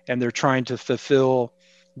 and they're trying to fulfill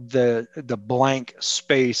the blank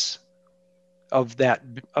space of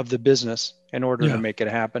the business in order to make it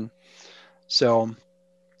happen. So,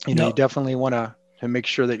 you definitely want to make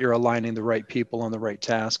sure that you're aligning the right people on the right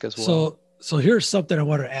task as well. So here's something I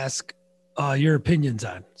want to ask your opinions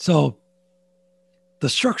on. So the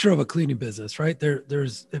structure of a cleaning business, right?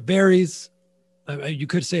 It varies. You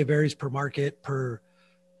could say it varies per market,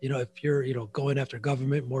 if you're, going after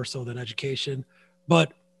government more so than education,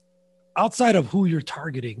 but outside of who you're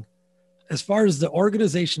targeting, as far as the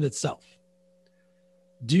organization itself,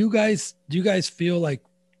 do you guys feel like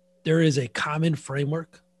there is a common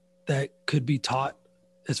framework that could be taught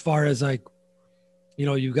as far as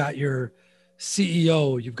you got your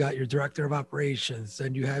CEO, you've got your director of operations,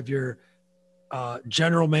 and you have your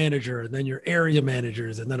general manager, and then your area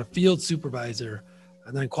managers, and then a field supervisor,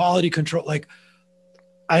 and then quality control. Like,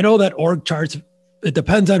 I know that org charts, it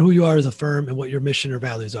depends on who you are as a firm and what your mission or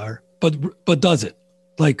values are, but does it?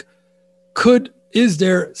 Like, is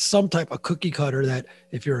there some type of cookie cutter that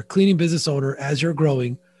if you're a cleaning business owner, as you're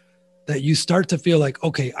growing, that you start to feel like,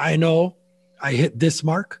 okay, I know I hit this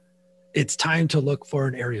mark, it's time to look for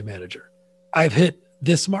an area manager. I've hit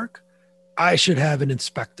this mark, I should have an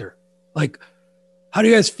inspector. Like, how do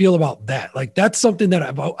you guys feel about that? Like, that's something that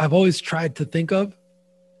I've always tried to think of,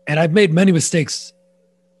 and I've made many mistakes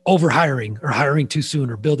over hiring or hiring too soon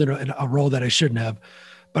or building a role that I shouldn't have.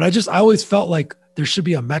 But I always felt like there should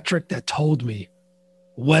be a metric that told me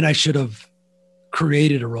when I should have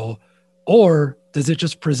created a role, or does it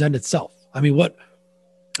just present itself? I mean,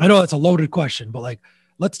 I know that's a loaded question, but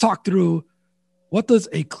let's talk through, what does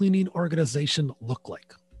a cleaning organization look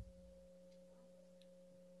like?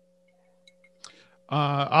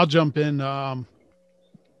 I'll jump in. I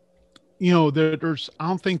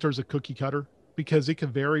don't think there's a cookie cutter, because it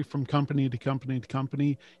could vary from company to company to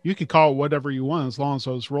company. You could call it whatever you want as long as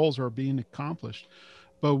those roles are being accomplished.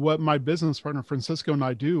 But what my business partner, Francisco, and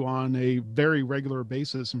I do on a very regular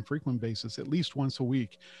basis and frequent basis, at least once a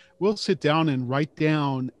week, we'll sit down and write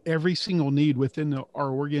down every single need within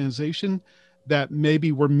our organization that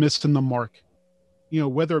maybe we're missing the mark,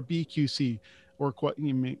 whether it be QC or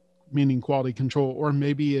meaning quality control, or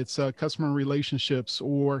maybe it's customer relationships,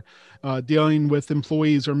 or dealing with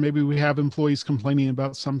employees, or maybe we have employees complaining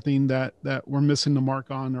about something that we're missing the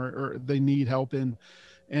mark on, or they need help in.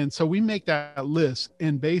 And so we make that list,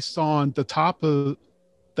 and based on the top of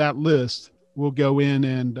that list, we'll go in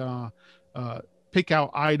and pick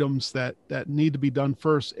out items that need to be done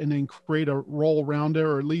first, and then create a role around it,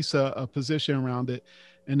 or at least a position around it.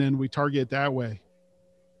 And then we target that way.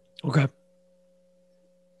 Okay.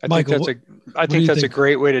 I think that's a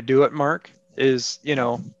great way to do it, Mark, is,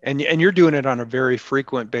 and you're doing it on a very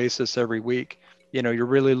frequent basis every week. You're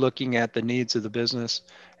really looking at the needs of the business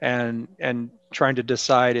and trying to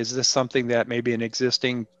decide, is this something that maybe an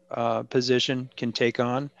existing position can take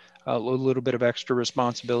on a little bit of extra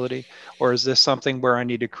responsibility, or is this something where I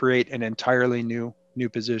need to create an entirely new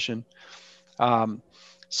position?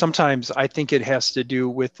 Sometimes I think it has to do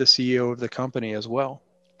with the CEO of the company as well.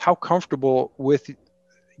 How comfortable with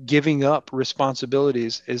giving up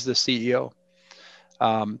responsibilities is the CEO?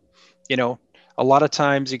 A lot of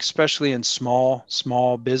times, especially in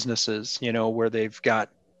small businesses, where they've got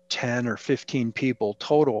 10 or 15 people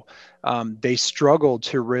total, they struggle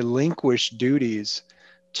to relinquish duties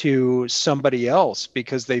to somebody else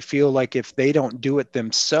because they feel like if they don't do it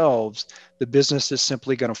themselves, the business is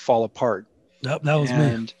simply going to fall apart. Yep, that was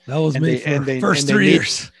me. That was me for the first 3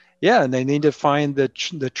 years. Yeah, and they need to find the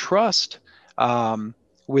trust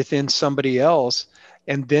within somebody else.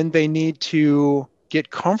 And then they need to get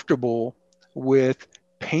comfortable with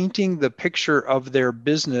painting the picture of their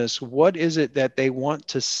business. What is it that they want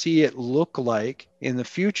to see it look like in the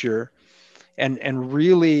future? And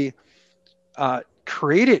really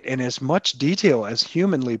create it in as much detail as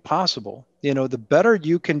humanly possible. The better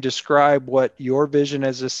you can describe what your vision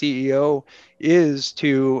as a CEO is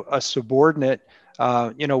to a subordinate,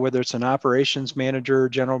 whether it's an operations manager,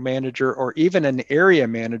 general manager, or even an area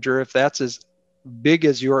manager, if that's as big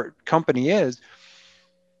as your company is,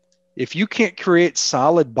 if you can't create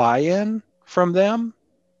solid buy-in from them,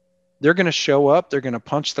 they're going to show up, they're going to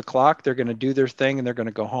punch the clock, they're going to do their thing, and they're going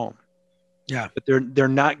to go home. Yeah. But they're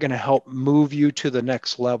not going to help move you to the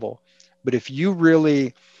next level. But if you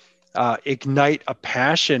really ignite a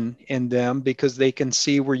passion in them, because they can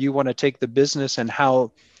see where you want to take the business and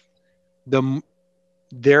how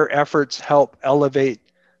their efforts help elevate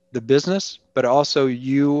the business, but also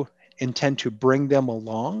you intend to bring them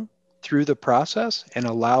along through the process and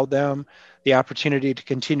allow them the opportunity to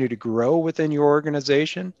continue to grow within your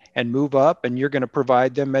organization and move up, and you're going to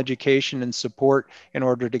provide them education and support in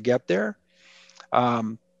order to get there,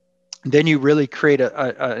 then you really create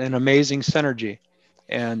an amazing synergy,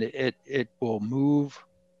 and it will move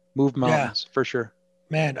mountains for sure.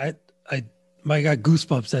 Man, I got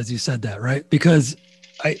goosebumps as you said that, right? Because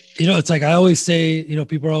it's like I always say,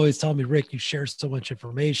 people are always telling me, Rick, you share so much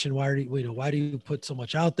information. Why do you put so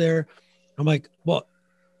much out there? I'm like, well,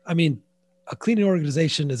 I mean, a cleaning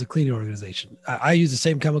organization is a cleaning organization. I use the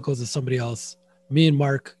same chemicals as somebody else. Me and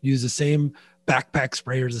Mark use the same backpack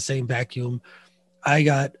sprayers, the same vacuum.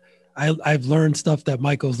 I've learned stuff that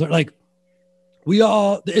Michael's learned. Like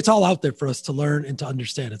it's all out there for us to learn and to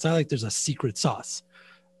understand. It's not like there's a secret sauce,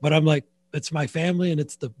 but I'm like, it's my family and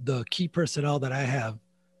it's the key personnel that I have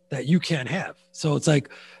that you can't have. So it's like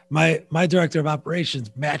my director of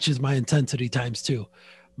operations matches my intensity times 2.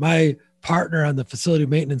 My partner on the facility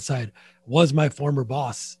maintenance side was my former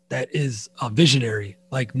boss. That is a visionary,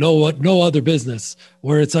 like no other business,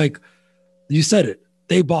 where it's like, you said it,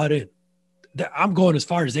 they bought in. I'm going as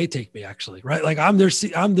far as they take me, actually, right? Like I'm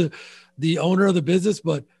the owner of the business,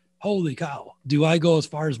 but holy cow, do I go as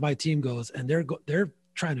far as my team goes? And they're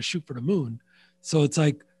trying to shoot for the moon. So it's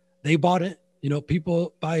like they bought it,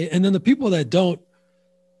 people buy it. And then the people that don't,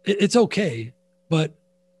 it's okay, but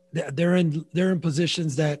they're in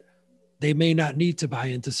positions that they may not need to buy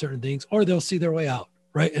into certain things, or they'll see their way out.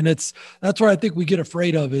 Right. And that's where I think we get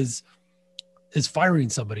afraid of is firing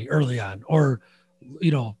somebody early on, or,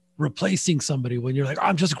 replacing somebody when you're like, oh,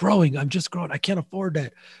 I'm just growing. I can't afford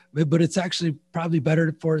that. But it's actually probably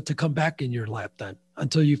better for it to come back in your lap then,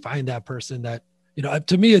 until you find that person that,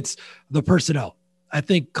 to me, it's the personnel. I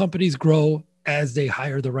think companies grow as they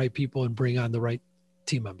hire the right people and bring on the right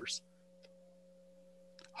team members.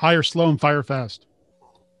 Hire slow and fire fast.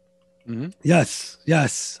 Mm-hmm.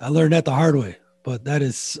 Yes. I learned that the hard way, but that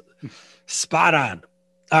is spot on.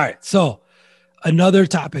 All right. So another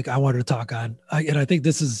topic I wanted to talk on, and I think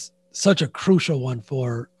this is such a crucial one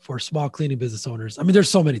for small cleaning business owners. I mean, there's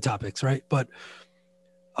so many topics, right? But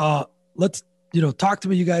let's, talk to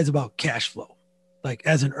me, you guys, about cash flow. Like,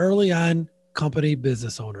 as an early on company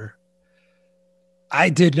business owner, I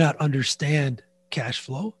did not understand cash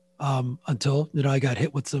flow until, I got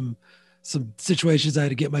hit with some situations I had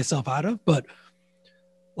to get myself out of. But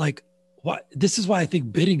like, this is why I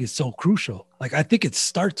think bidding is so crucial. Like, I think it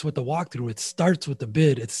starts with the walkthrough. It starts with the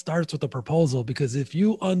bid. It starts with the proposal, because if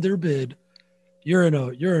you underbid, you're in a,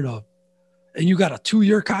 and you got a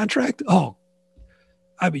 2-year contract. Oh,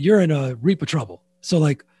 I mean, you're in a reap of trouble. So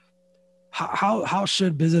like, how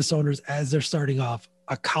should business owners, as they're starting off,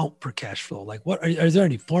 account for cash flow? Like, is there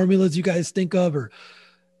any formulas you guys think of,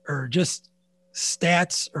 or just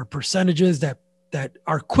stats or percentages that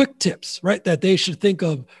are quick tips, right, that they should think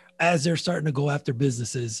of as they're starting to go after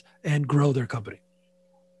businesses and grow their company?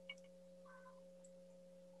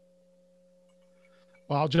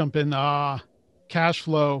 Well, I'll jump in. Cash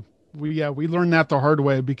flow. We learned that the hard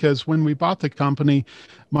way, because when we bought the company,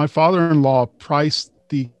 my father-in-law priced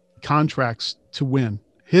the contracts to win.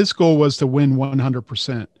 His goal was to win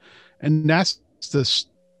 100%. And that's the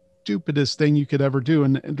stupidest thing you could ever do.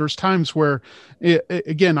 And there's times where,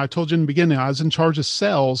 again, I told you in the beginning, I was in charge of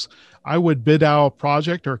sales. I would bid out a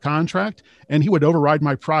project or a contract, and he would override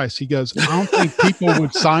my price. He goes, I don't think people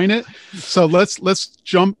would sign it. So let's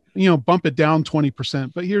bump it down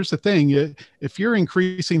 20%. But here's the thing. If you're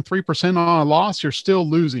increasing 3% on a loss, you're still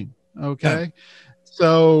losing. Okay. Yeah.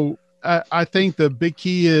 So I think the big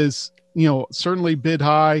key is, certainly bid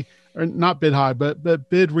high, or not bid high, but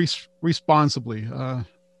bid responsibly.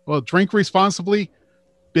 Drink responsibly,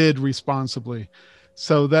 bid responsibly.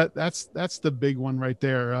 So that's the big one right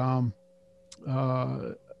there.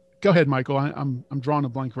 Go ahead, Michael. I'm drawing a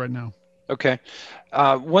blank right now. Okay.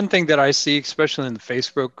 One thing that I see, especially in the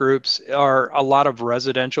Facebook groups, are a lot of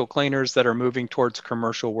residential cleaners that are moving towards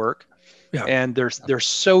commercial work. Yeah. And they're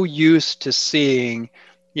so used to seeing,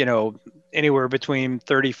 anywhere between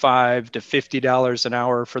 $35 to $50 an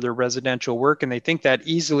hour for their residential work, and they think that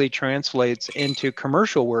easily translates into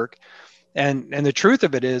commercial work. And the truth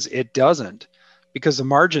of it is, it doesn't, because the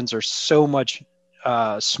margins are so much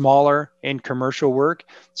smaller in commercial work.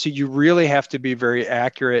 So you really have to be very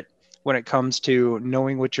accurate when it comes to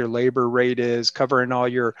knowing what your labor rate is, covering all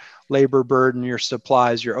your labor burden, your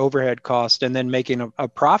supplies, your overhead cost, and then making a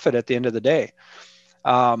profit at the end of the day.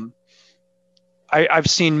 I've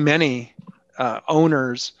seen many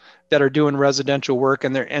owners that are doing residential work,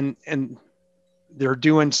 and they're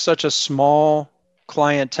doing such a small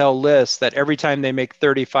clientele list that every time they make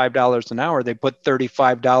 $35 an hour, they put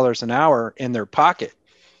 $35 an hour in their pocket.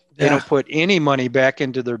 They don't put any money back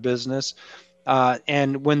into their business.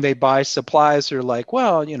 And when they buy supplies, they're like,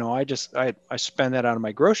 well, I spend that out of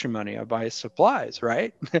my grocery money. I buy supplies,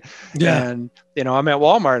 right? Yeah. And, I'm at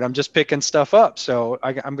Walmart, I'm just picking stuff up. So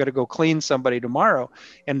I'm going to go clean somebody tomorrow.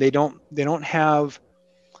 And they don't have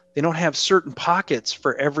certain pockets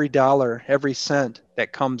for every dollar, every cent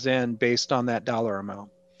that comes in based on that dollar amount.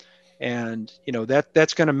 And,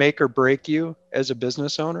 that's going to make or break you as a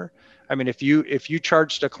business owner. I mean, if you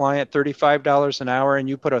charged a client $35 an hour and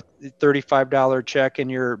you put a $35 check in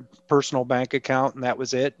your personal bank account and that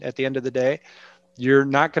was it at the end of the day, you're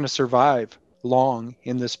not going to survive long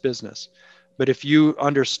in this business. But if you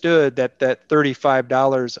understood that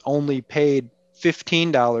 $35 only paid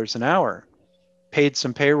 $15 an hour, paid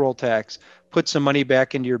some payroll tax, put some money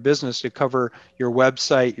back into your business to cover your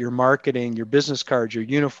website, your marketing, your business cards, your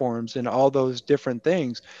uniforms, and all those different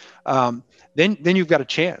things, then you've got a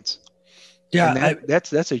chance. Yeah. And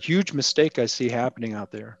that's a huge mistake I see happening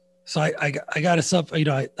out there. So I got to self,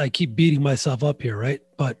 I keep beating myself up here, right?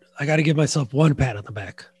 But I got to give myself one pat on the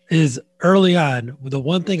back. Is early on, the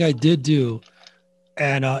one thing I did do,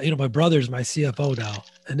 and my brother's my CFO now,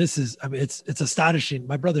 and this is, it's astonishing.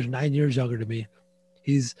 My brother's 9 years younger than me.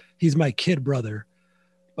 He's my kid brother,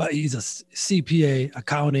 but he's a CPA,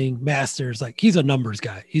 accounting, master's. Like, he's a numbers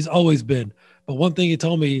guy. He's always been. But one thing he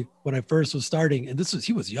told me when I first was starting, and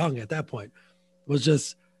he was young at that point, was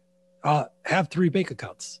just have 3 bank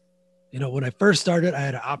accounts. When I first started, I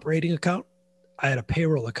had an operating account, I had a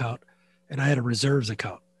payroll account, and I had a reserves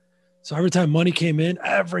account. So every time money came in,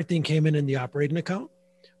 everything came in the operating account.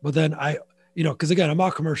 But then because again, I'm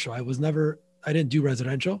all commercial. I didn't do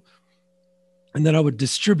residential. And then I would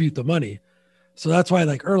distribute the money. So that's why,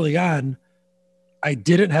 like, early on, I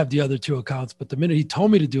didn't have the other 2 accounts. But the minute he told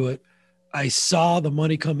me to do it, I saw the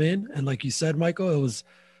money come in. And like you said, Michael, it was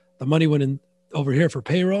the money went in over here for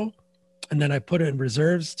payroll. And then I put it in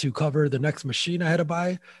reserves to cover the next machine I had to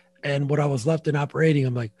buy. And what I was left in operating,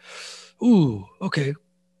 I'm like, ooh, okay.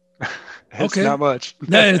 It's not much.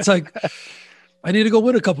 Yeah, it's like, I need to go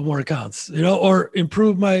win a couple more accounts, or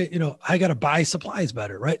improve my, I got to buy supplies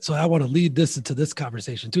better, right? So I want to lead this into this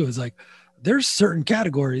conversation too. It's like, there's certain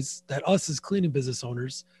categories that us as cleaning business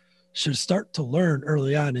owners should start to learn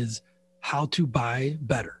early on, is how to buy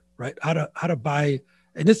better, right? How to buy,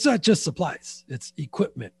 and it's not just supplies, it's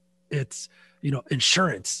equipment, it's,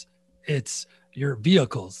 insurance, it's your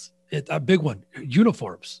vehicles. It's a big one,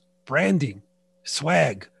 uniforms, branding,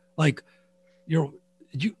 swag. Like,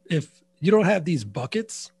 if you don't have these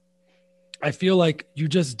buckets, I feel like you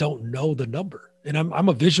just don't know the number. And I'm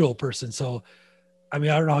a visual person. So, I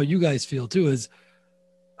don't know how you guys feel too, is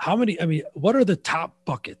what are the top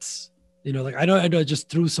buckets? Like, I know I just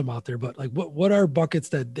threw some out there, but like, what are buckets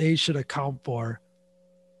that they should account for?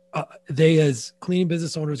 They, as cleaning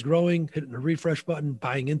business owners, growing, hitting the refresh button,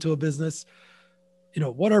 buying into a business,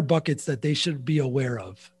 what are buckets that they should be aware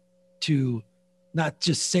of to not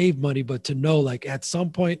just save money, but to know, like, at some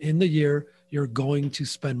point in the year, you're going to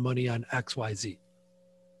spend money on X, Y, Z?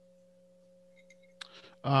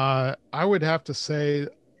 I would have to say,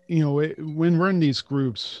 when we're in these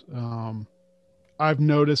groups, I've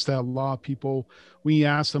noticed that a lot of people, we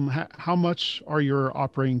ask them, how much are your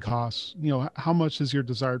operating costs? How much is your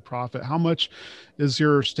desired profit? How much is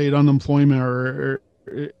your state unemployment or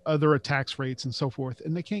other tax rates and so forth?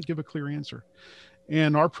 And they can't give a clear answer.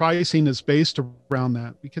 And our pricing is based around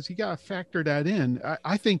that, because you got to factor that in.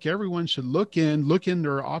 I think everyone should look in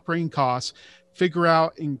their operating costs, figure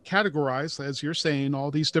out and categorize, as you're saying, all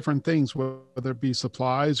these different things, whether it be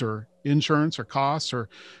supplies or insurance or costs or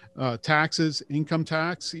taxes, income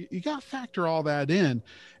tax. You got to factor all that in,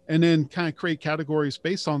 and then kind of create categories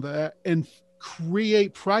based on that, and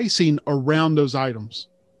create pricing around those items.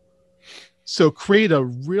 So create a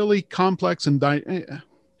really complex and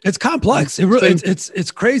it's complex.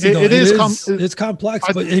 It's crazy. It's complex,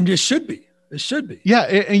 but it should be. It should be. Yeah,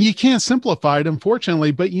 and you can't simplify it,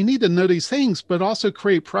 unfortunately, but you need to know these things, but also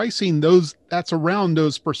create pricing that's around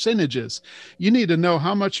those percentages. You need to know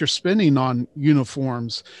how much you're spending on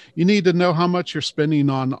uniforms. You need to know how much you're spending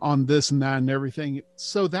on this and that and everything.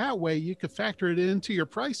 So that way you can factor it into your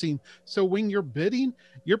pricing. So when you're bidding,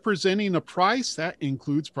 you're presenting a price that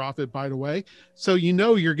includes profit, by the way. So you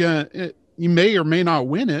know you may or may not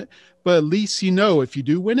win it, but at least you know if you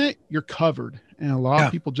do win it, you're covered. And a lot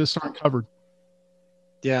of people just aren't covered.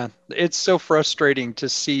 Yeah, it's so frustrating to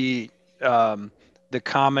see the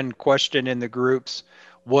common question in the groups.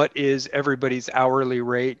 What is everybody's hourly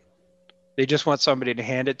rate? They just want somebody to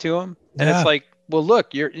hand it to them. And it's like, well,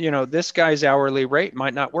 look, this guy's hourly rate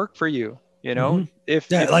might not work for you.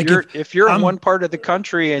 If you're in one part of the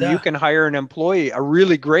country and you can hire an employee, a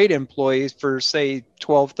really great employee for say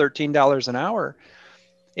 $12, $13 an hour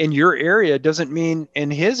in your area, doesn't mean in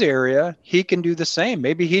his area he can do the same.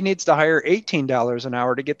 Maybe he needs to hire $18 an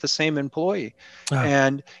hour to get the same employee.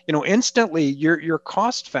 And instantly your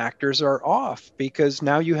cost factors are off, because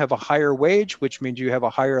now you have a higher wage, which means you have a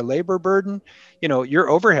higher labor burden. Your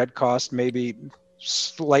overhead cost may be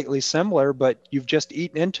slightly similar, but you've just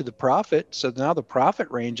eaten into the profit. So now the profit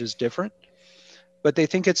range is different, but they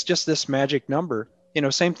think it's just this magic number.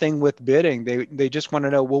 Same thing with bidding. They just want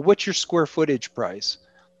to know, well, what's your square footage price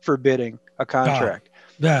for bidding a contract?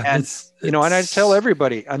 And I tell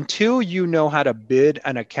everybody, until you know how to bid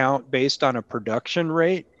an account based on a production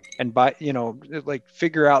rate and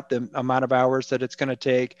figure out the amount of hours that it's going to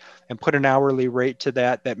take and put an hourly rate to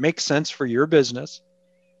that makes sense for your business,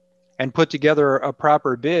 and put together a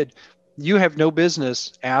proper bid, you have no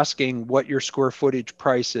business asking what your square footage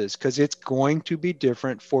price is, because it's going to be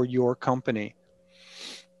different for your company.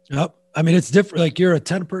 Yep. I mean, it's different. Like you're a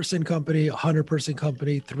 10-person company, 100-person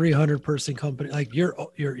company, 300-person company. Like your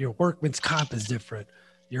workman's comp is different.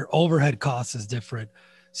 Your overhead cost is different.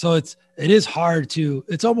 So it is hard to,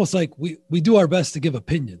 it's almost like we do our best to give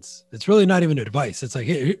opinions. It's really not even advice. It's like,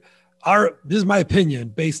 hey, this is my opinion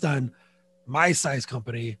based on my size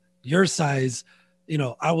company, your size.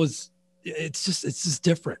 It's just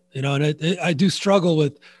different, and I do struggle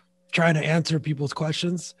with trying to answer people's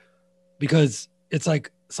questions, because it's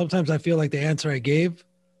like, sometimes I feel like the answer I gave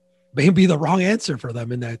may be the wrong answer for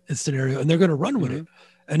them in that scenario, and they're going to run with it.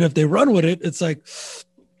 And if they run with it, it's like,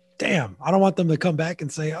 damn, I don't want them to come back and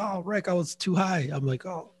say, oh, Rick, I was too high. I'm like,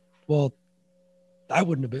 oh, well, I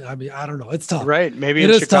wouldn't have been. I mean, I don't know. It's tough. Right. Maybe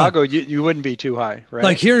in Chicago, you wouldn't be too high, right?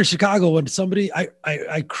 Like here in Chicago, when somebody,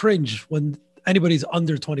 I cringe when anybody's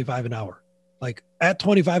under 25 an hour. Like at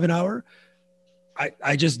 25 an hour,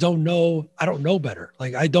 I just don't know. I don't know better.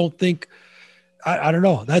 Like, I don't think, I don't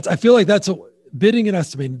know. I feel like that's bidding and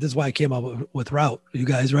estimating. This is why I came up with Route, you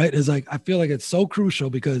guys, right? Is like, I feel like it's so crucial,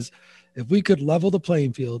 because if we could level the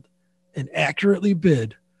playing field and accurately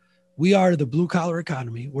bid, we are the blue collar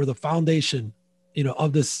economy. We're the foundation,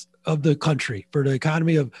 of the country. For the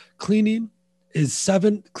economy of cleaning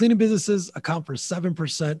cleaning businesses account for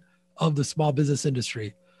 7% of the small business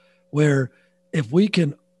industry, where if we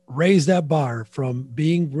can raise that bar from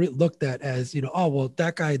being looked at as, oh, well,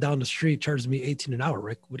 that guy down the street charges me 18 an hour,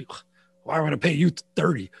 Rick, why am I going to pay you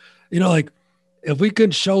 30? Like if we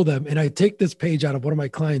can show them, and I take this page out of one of my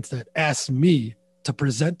clients that asked me to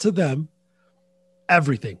present to them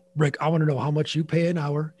everything. Rick, I want to know how much you pay an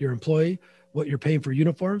hour, your employee, what you're paying for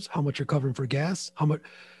uniforms, how much you're covering for gas, how much.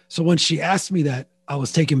 So when she asked me that, I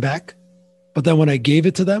was taken back. But then when I gave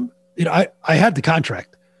it to them, I had the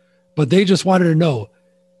contract, but they just wanted to know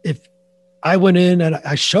if I went in and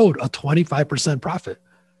I showed a 25% profit,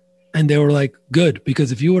 and they were like, good,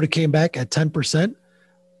 because if you would have came back at 10%,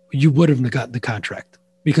 you would have gotten the contract,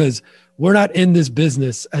 because we're not in this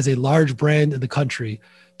business as a large brand in the country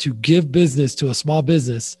to give business to a small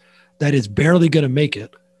business that is barely going to make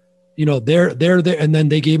it. They're there. And then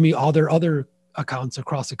they gave me all their other accounts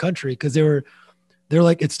across the country, because they're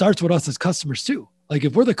like, it starts with us as customers too. Like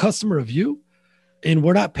if we're the customer of you and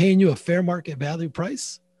we're not paying you a fair market value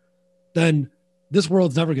price, then this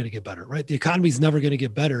world's never going to get better, right? The economy's never going to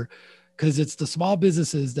get better, because it's the small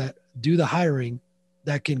businesses that do the hiring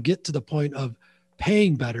that can get to the point of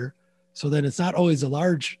paying better. So then it's not always the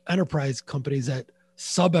large enterprise companies that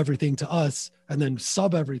sub everything to us and then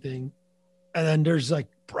sub everything. And then there's like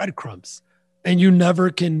breadcrumbs, and you'll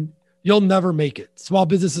never make it. Small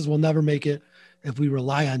businesses will never make it if we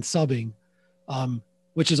rely on subbing,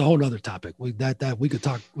 which is a whole nother topic. We could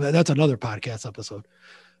talk. That's another podcast episode.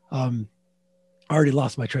 I already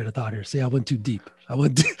lost my train of thought here. See, I went too deep. I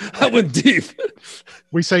went deep.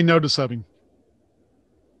 We say no to subbing.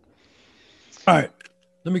 All right.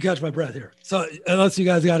 Let me catch my breath here. So unless you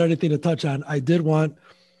guys got anything to touch on, I did want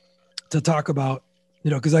to talk about,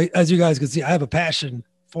 because as you guys can see, I have a passion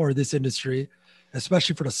for this industry,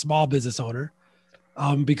 especially for the small business owner,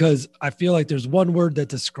 because I feel like there's one word that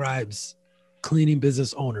describes cleaning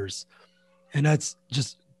business owners, and that's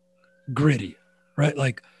just gritty, right?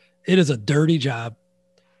 Like, it is a dirty job.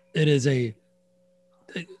 You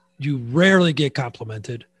rarely get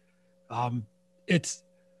complimented. It's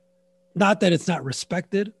not that it's not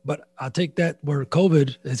respected, but I'll take that where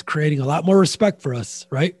COVID is creating a lot more respect for us,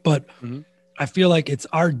 right? But I feel like it's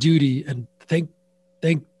our duty, and thank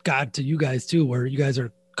God to you guys too, where you guys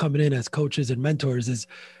are coming in as coaches and mentors, is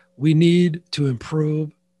we need to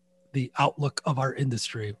improve the outlook of our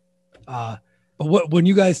industry. But when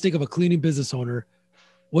you guys think of a cleaning business owner,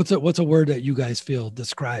 what's a word that you guys feel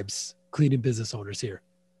describes cleaning business owners here?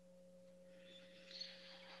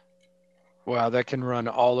 Wow, that can run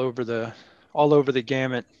all over the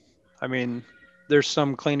gamut. I mean, there's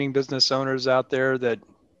some cleaning business owners out there that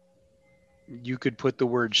you could put the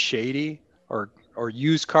word shady or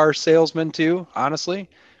used car salesman to, honestly,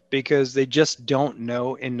 because they just don't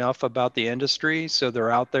know enough about the industry. So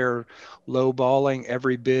they're out there lowballing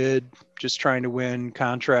every bid, just trying to win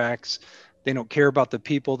contracts. They don't care about the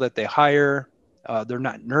people that they hire. They're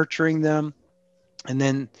not nurturing them. And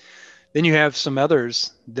then you have some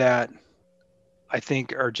others that I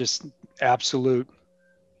think are just absolute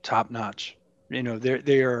top notch.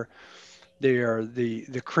 They are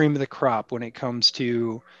the cream of the crop when it comes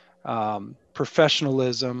to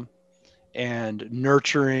professionalism and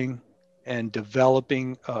nurturing and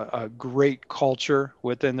developing a great culture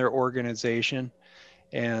within their organization.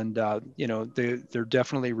 And they're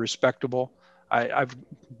definitely respectable. I've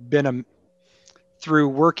been through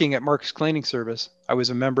working at Marcus Cleaning Service. I was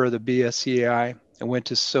a member of the BSCAI and went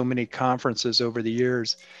to so many conferences over the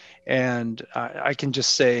years. And I can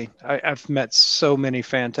just say I've met so many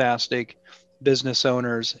fantastic business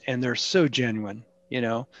owners, and they're so genuine.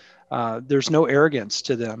 There's no arrogance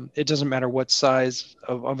to them. It doesn't matter what size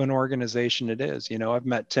of an organization it is. I've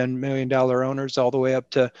met $10 million owners all the way up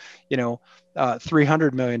to,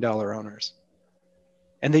 $300 million owners,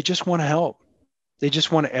 and they just want to help. They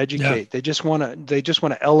just want to educate. Yeah. They just want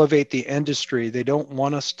to elevate the industry. They don't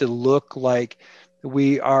want us to look like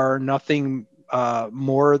we are nothing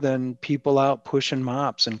more than people out pushing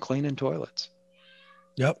mops and cleaning toilets.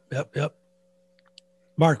 Yep.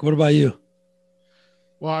 Mark, what about you?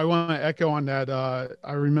 Well, I want to echo on that.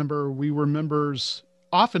 I remember we were members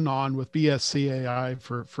off and on with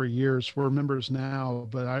BSCAI for years. We're members now,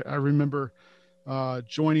 but I remember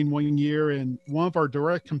joining one year, and one of our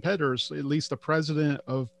direct competitors, at least the president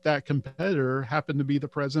of that competitor, happened to be the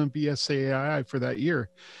president of BSCAI for that year.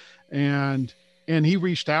 And he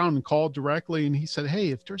reached out and called directly, and he said, "Hey,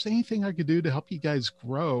 if there's anything I could do to help you guys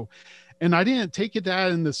grow." And I didn't take it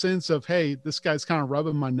that in the sense of, hey, this guy's kind of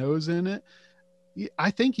rubbing my nose in it.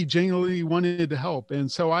 I think he genuinely wanted to help.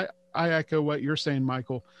 And so I echo what you're saying,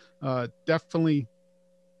 Michael. Definitely,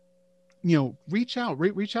 reach out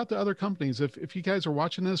to other companies. If you guys are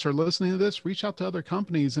watching this or listening to this, reach out to other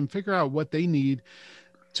companies and figure out what they need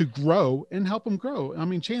to grow and help them grow. I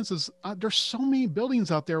mean, chances, there's so many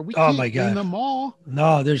buildings out there. We can't name them all.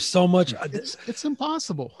 No, there's so much. It's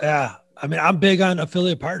impossible. Yeah. I mean, I'm big on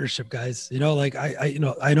affiliate partnership, guys. Like I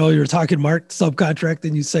know you're talking, Mark, subcontract,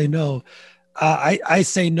 and you say no. I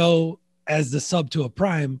say no as the sub to a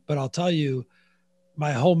prime, but I'll tell you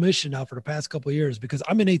my whole mission now for the past couple of years, because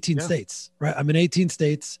I'm in 18 states, right? I'm in 18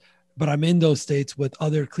 states, but I'm in those states with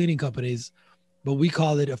other cleaning companies, but we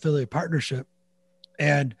call it affiliate partnership.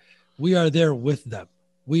 And we are there with them.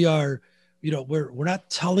 We are, we're not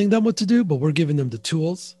telling them what to do, but we're giving them the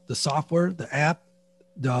tools, the software, the app,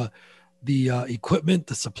 the equipment,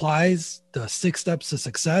 the supplies, the 6 steps to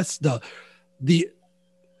success,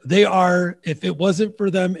 they are, if it wasn't for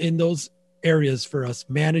them in those areas for us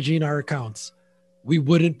managing our accounts, we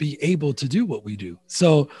wouldn't be able to do what we do.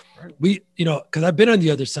 So we, because I've been on the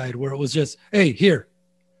other side where it was just, hey, here,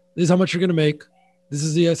 this is how much you're going to make. This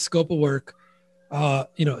is the scope of work.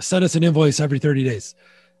 Send us an invoice every 30 days.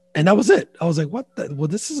 And that was it. I was like, what? Well,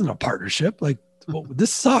 this isn't a partnership. Like, well,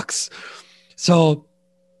 this sucks. So,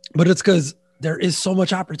 but it's because there is so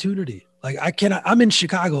much opportunity. Like I'm in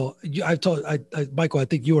Chicago. Michael, I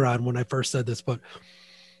think you were on when I first said this, but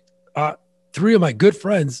 3 of my good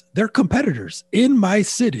friends, they're competitors in my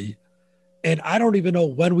city. And I don't even know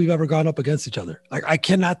when we've ever gone up against each other. Like, I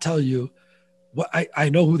cannot tell you what I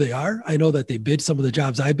know who they are. I know that they bid some of the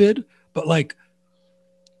jobs I bid, but like,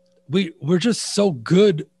 we're just so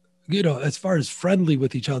good, as far as friendly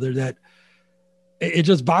with each other, that it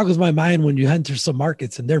just boggles my mind when you enter some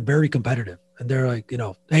markets and they're very competitive and they're like,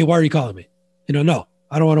 hey, why are you calling me? No,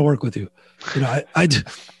 I don't want to work with you. I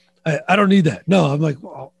don't need that. No, I'm like,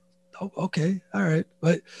 well, okay, all right.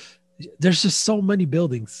 But there's just so many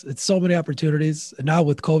buildings. It's so many opportunities. And now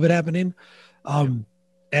with COVID happening, and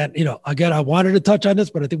again, I wanted to touch on this,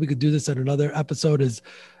 but I think we could do this in another episode. Is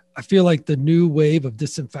I feel like the new wave of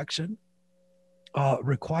disinfection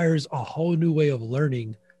requires a whole new way of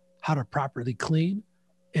learning how to properly clean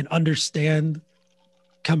and understand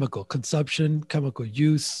chemical consumption, chemical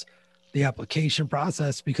use, the application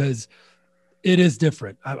process, because it is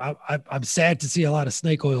different. I'm sad to see a lot of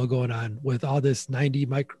snake oil going on with all this 90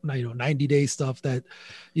 day stuff that,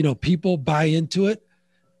 people buy into it.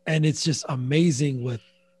 And it's just amazing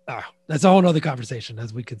that's a whole nother conversation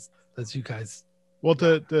as you guys. Well,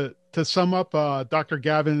 to sum up, Dr.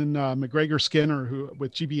 Gavin McGregor Skinner, who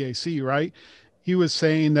with GBAC, right? He was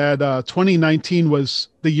saying that 2019 was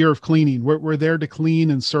the year of cleaning. We're there to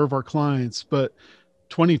clean and serve our clients, but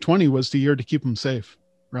 2020 was the year to keep them safe,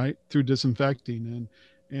 right? Through disinfecting.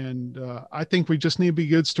 And I think we just need to be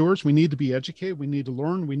good stewards. We need to be educated. We need to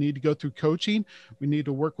learn. We need to go through coaching. We need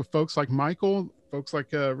to work with folks like Michael, folks like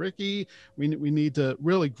Ricky. We need to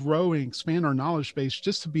really grow and expand our knowledge base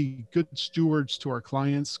just to be good stewards to our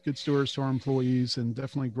clients, good stewards to our employees, and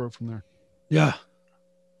definitely grow from there. Yeah.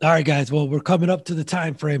 All right, guys. Well, we're coming up to the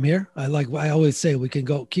time frame here. I always say we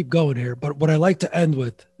can keep going here, but what I like to end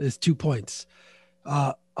with is 2 points.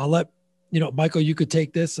 I'll let, Michael, you could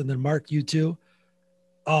take this, and then Mark, you too.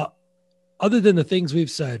 Other than the things we've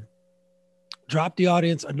said, drop the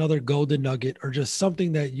audience another golden nugget or just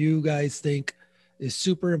something that you guys think is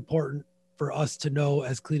super important for us to know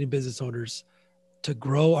as cleaning business owners to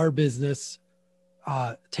grow our business,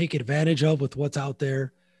 take advantage of with what's out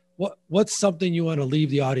there. What's something you want to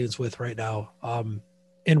leave the audience with right now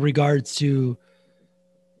in regards to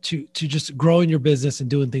just growing your business and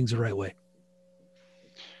doing things the right way?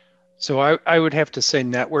 So I would have to say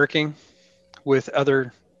networking with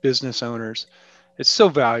other business owners. It's so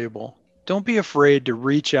valuable. Don't be afraid to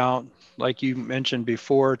reach out, like you mentioned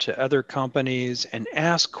before, to other companies and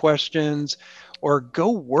ask questions or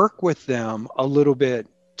go work with them a little bit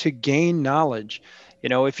to gain knowledge.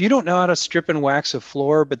 If you don't know how to strip and wax a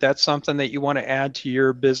floor, but that's something that you want to add to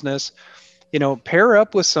your business, pair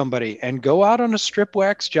up with somebody and go out on a strip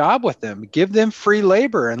wax job with them. Give them free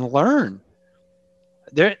labor and learn.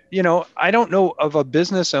 I don't know of a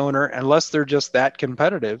business owner, unless they're just that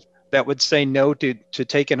competitive, that would say no to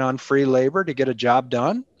taking on free labor to get a job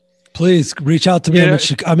done. Please reach out to me.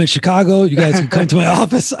 I'm in Chicago. You guys can come to my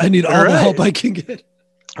office. I need all the help I can get.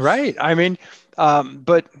 Right. I mean,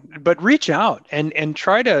 but reach out and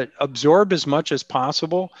try to absorb as much as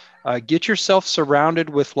possible. Get yourself surrounded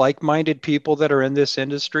with like-minded people that are in this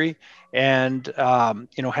industry, and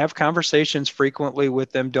have conversations frequently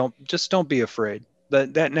with them. Don't be afraid.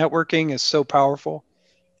 That networking is so powerful.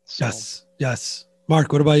 So. Yes.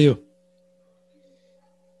 Mark, what about you?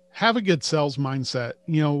 Have a good sales mindset.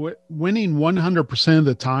 Winning 100% of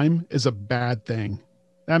the time is a bad thing.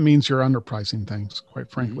 That means you're underpricing things, quite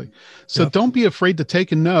frankly. So Don't be afraid to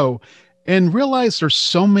take a no, and realize there's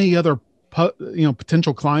so many other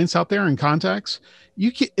potential clients out there and contacts.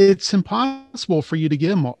 It's impossible for you to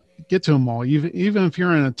get to them all, even if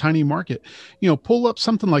you're in a tiny market. Pull up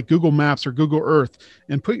something like Google Maps or Google Earth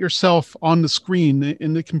and put yourself on the screen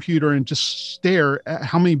in the computer and just stare at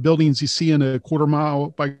how many buildings you see in a quarter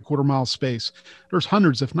mile by quarter mile space. There's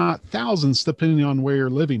hundreds, if not thousands, depending on where you're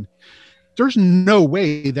living. There's no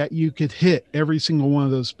way that you could hit every single one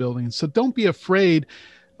of those buildings. So don't be afraid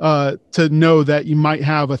to know that you might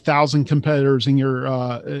have 1,000 competitors in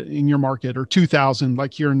your market, or 2,000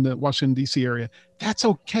 like here in the Washington, D.C. area. That's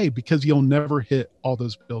okay, because you'll never hit all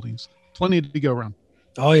those buildings. Plenty to go around.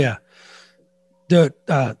 Oh, yeah. Dude,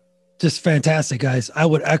 just fantastic, guys. I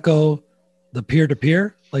would echo the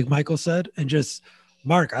peer-to-peer, like Michael said, and just,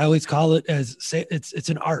 Mark, I always call it as, say, it's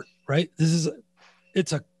an art, right?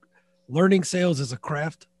 Learning sales is a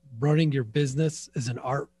craft. Running your business is an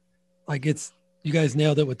art. You guys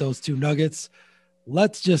nailed it with those 2 nuggets.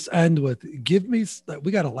 Let's just end with,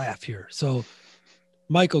 we got to laugh here. So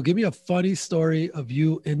Michael, give me a funny story of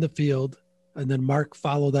you in the field, and then Mark,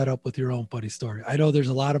 follow that up with your own funny story. I know there's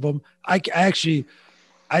a lot of them. I think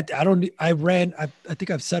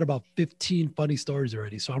I've said about 15 funny stories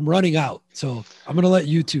already, so I'm running out. So I'm going to let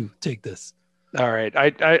you 2 take this. All right.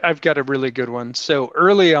 I've got a really good one. So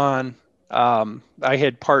early on, I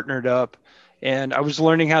had partnered up and I was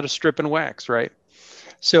learning how to strip and wax, right?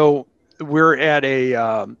 So we're at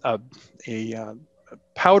a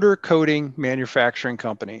powder coating manufacturing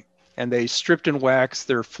company, and they stripped and waxed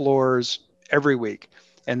their floors every week.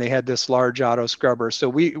 And they had this large auto scrubber. So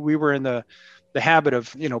we were in the habit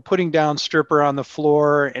of, putting down stripper on the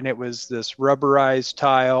floor, and it was this rubberized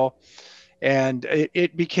tile, and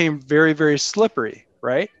it became very, very slippery,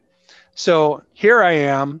 right? So here I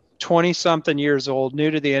am, 20 something years old,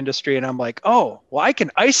 new to the industry. And I'm like, oh, well, I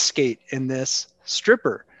can ice skate in this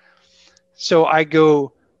stripper. So I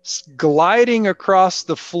go gliding across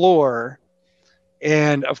the floor.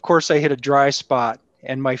 And of course I hit a dry spot,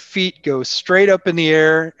 and my feet go straight up in the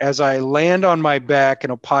air as I land on my back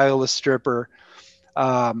in a pile of stripper.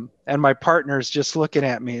 And my partner's just looking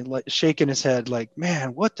at me, like shaking his head, like,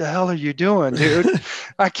 man, what the hell are you doing, dude?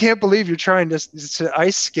 I can't believe you're trying to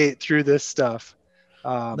ice skate through this stuff.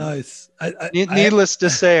 Nice. Needless to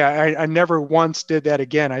say, I never once did that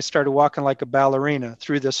again. I started walking like a ballerina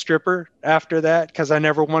through the stripper after that, because I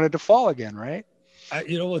never wanted to fall again, right?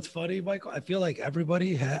 You know what's funny, Michael? I feel like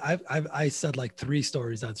everybody I said like 3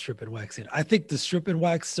 stories on strip and waxing. I think the strip and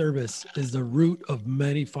wax service is the root of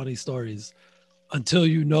many funny stories until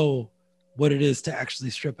you know what it is to actually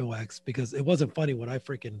strip and wax, because it wasn't funny when I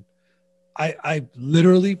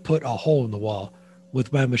literally put a hole in the wall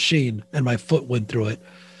with my machine and my foot went through it.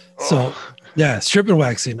 So yeah, strip and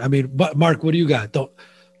waxing. I mean, but Mark, what do you got?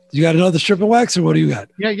 You got another strip and wax, or what do you got?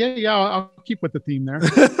 Yeah. I'll keep with the theme there.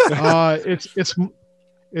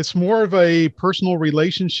 It's more of a personal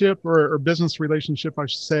relationship or business relationship, I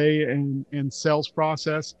should say, and sales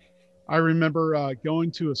process. I remember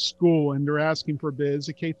going to a school, and they're asking for bids,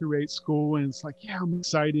 a K-8 school, and it's like, yeah, I'm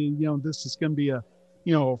excited. This is going to be a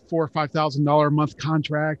 $4,000 or $5,000 a month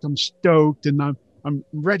contract. I'm stoked, and I'm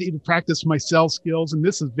ready to practice my sales skills. And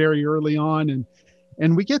this is very early on,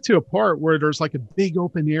 and we get to a part where there's like a big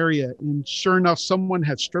open area, and sure enough, someone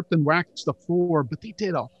had stripped and waxed the floor, but they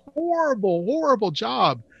did a horrible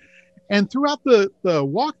job. And throughout the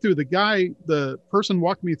walkthrough, the person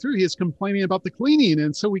walking me through, he is complaining about the cleaning.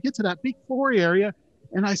 And so we get to that big floor area,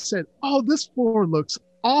 and I said, oh, this floor looks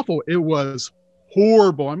awful. It was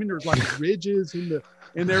horrible. I mean, there's like ridges and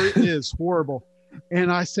there it is horrible.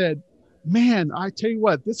 And I said, man, I tell you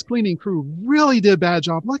what, this cleaning crew really did a bad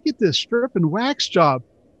job. Look at this strip and wax job.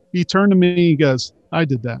 He turned to me, he goes, I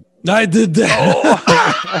did that.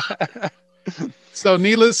 Oh. So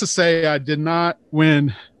needless to say, I did not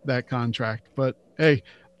win that contract, but hey,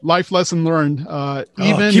 life lesson learned. Even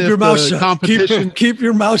keep if your mouth the shut. competition, Keep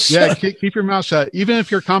your mouth shut. Yeah, keep your mouth shut. Even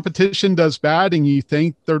if your competition does bad and you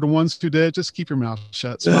think they're the ones who did, just keep your mouth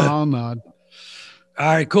shut. Smile, nod. All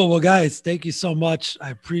right, cool. Well, guys, thank you so much. I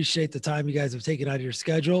appreciate the time you guys have taken out of your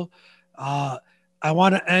schedule. I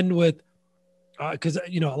want to end with, because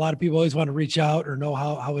a lot of people always want to reach out or know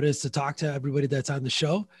how it is to talk to everybody that's on the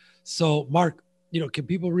show. So, Mark, can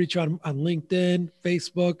people reach out on LinkedIn,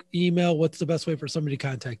 Facebook, email? What's the best way for somebody to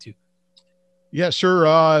contact you? Yeah,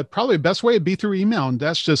 sure. Probably the best way would be through email, and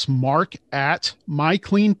that's just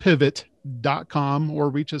mark@mycleanpivot.com, or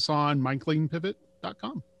reach us on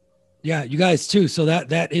mycleanpivot.com. Yeah, you guys too. So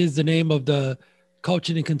that is the name of the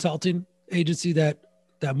coaching and consulting agency that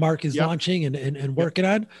Mark is launching and working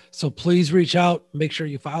on. So please reach out. Make sure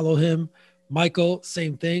you follow him. Michael,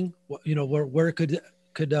 same thing. Where could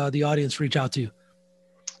the audience reach out to you?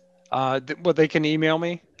 Well, they can email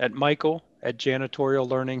me at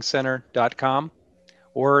michael@janitoriallearningcenter.com,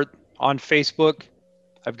 or on Facebook.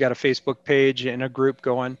 I've got a Facebook page and a group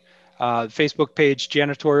going. Facebook page,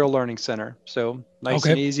 Janitorial Learning Center. So nice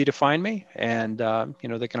and easy to find me. And,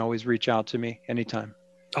 they can always reach out to me anytime.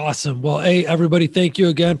 Awesome. Well, hey, everybody, thank you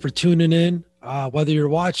again for tuning in. Whether you're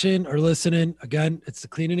watching or listening, again, it's the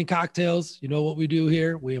Cleaning and Cocktails. You know what we do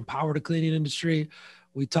here. We empower the cleaning industry.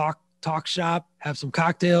 We talk shop, have some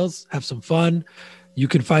cocktails, have some fun. You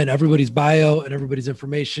can find everybody's bio and everybody's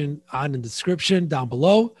information on the description down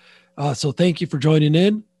below. So thank you for joining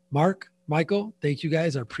in. Mark, Michael, thank you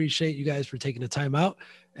guys. I appreciate you guys for taking the time out,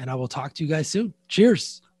 and I will talk to you guys soon.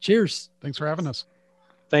 Cheers. Thanks for having us.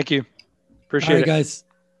 Thank you. Appreciate it, guys.